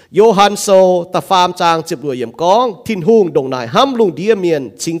Kitô Johan sâu ta phàm trang chụp đuổi yếm con thiên hung đồng nải hăm lùng đĩa miền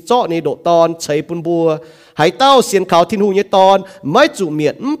chính chọในđộตอนใช้ปุ่นบัวหายเต้าเสียนขาวthiên hung nhưตอนไม่จุเมี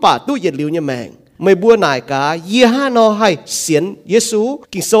ยนป่าตู้เย็นลิ้วnhư mèngไม่บัวนายกาเยี่ยห้านอให้เสียนเยซู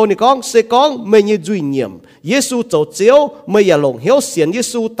กินโซนี่ก้องเสก้องไม่ยืดจุยเนียมเยซูเจ้าเจียวไม่อย่าหลงเหี้ยวเสียนเย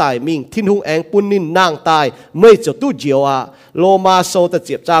ซูตายมิงทิ้นหงแองปุ่นนินนางตายไม่เจ้าตู้เจียวอ่ะโลมาโซตะเ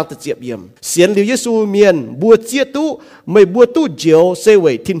จียบจางตะเจียบเยี่ยมเสียนลิวเยซูเมียนบัวเจียตู้ไม่บัวตู้เจียวเซเว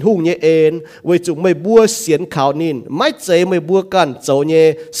ทิ้นหงเยเอ็นเวจุไม่บัวเสียนขาวนินไม่เจไม่บัวกันเจ้าเย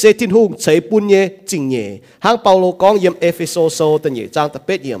เซทิ้นหงใช้ปุ่นเยจริงเยหางเปาโลก้องเยี่ยมเอเฟโซโซตะเยจางตะเ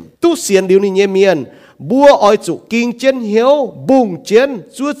ป็ดเยี่ยมตู้เสียนลิวนี่เยเมียนbùa oi chủ kinh chiến hiếu bùng chiến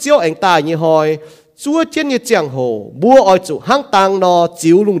chúa chiếu ảnh tài như hồi chúa chiến như giang hồ bùa oi chủ hang tàng nò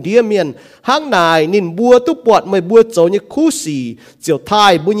chiếu lùng đĩa miền hang nài nín bùa túc bọt mày bùa chỗ như khu xì chiều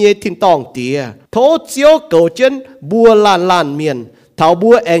thai bùa nhẹ thiên tòng tía thố chiếu cầu chiến bùa làn miền thảo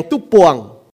bùa ảnh túc buồng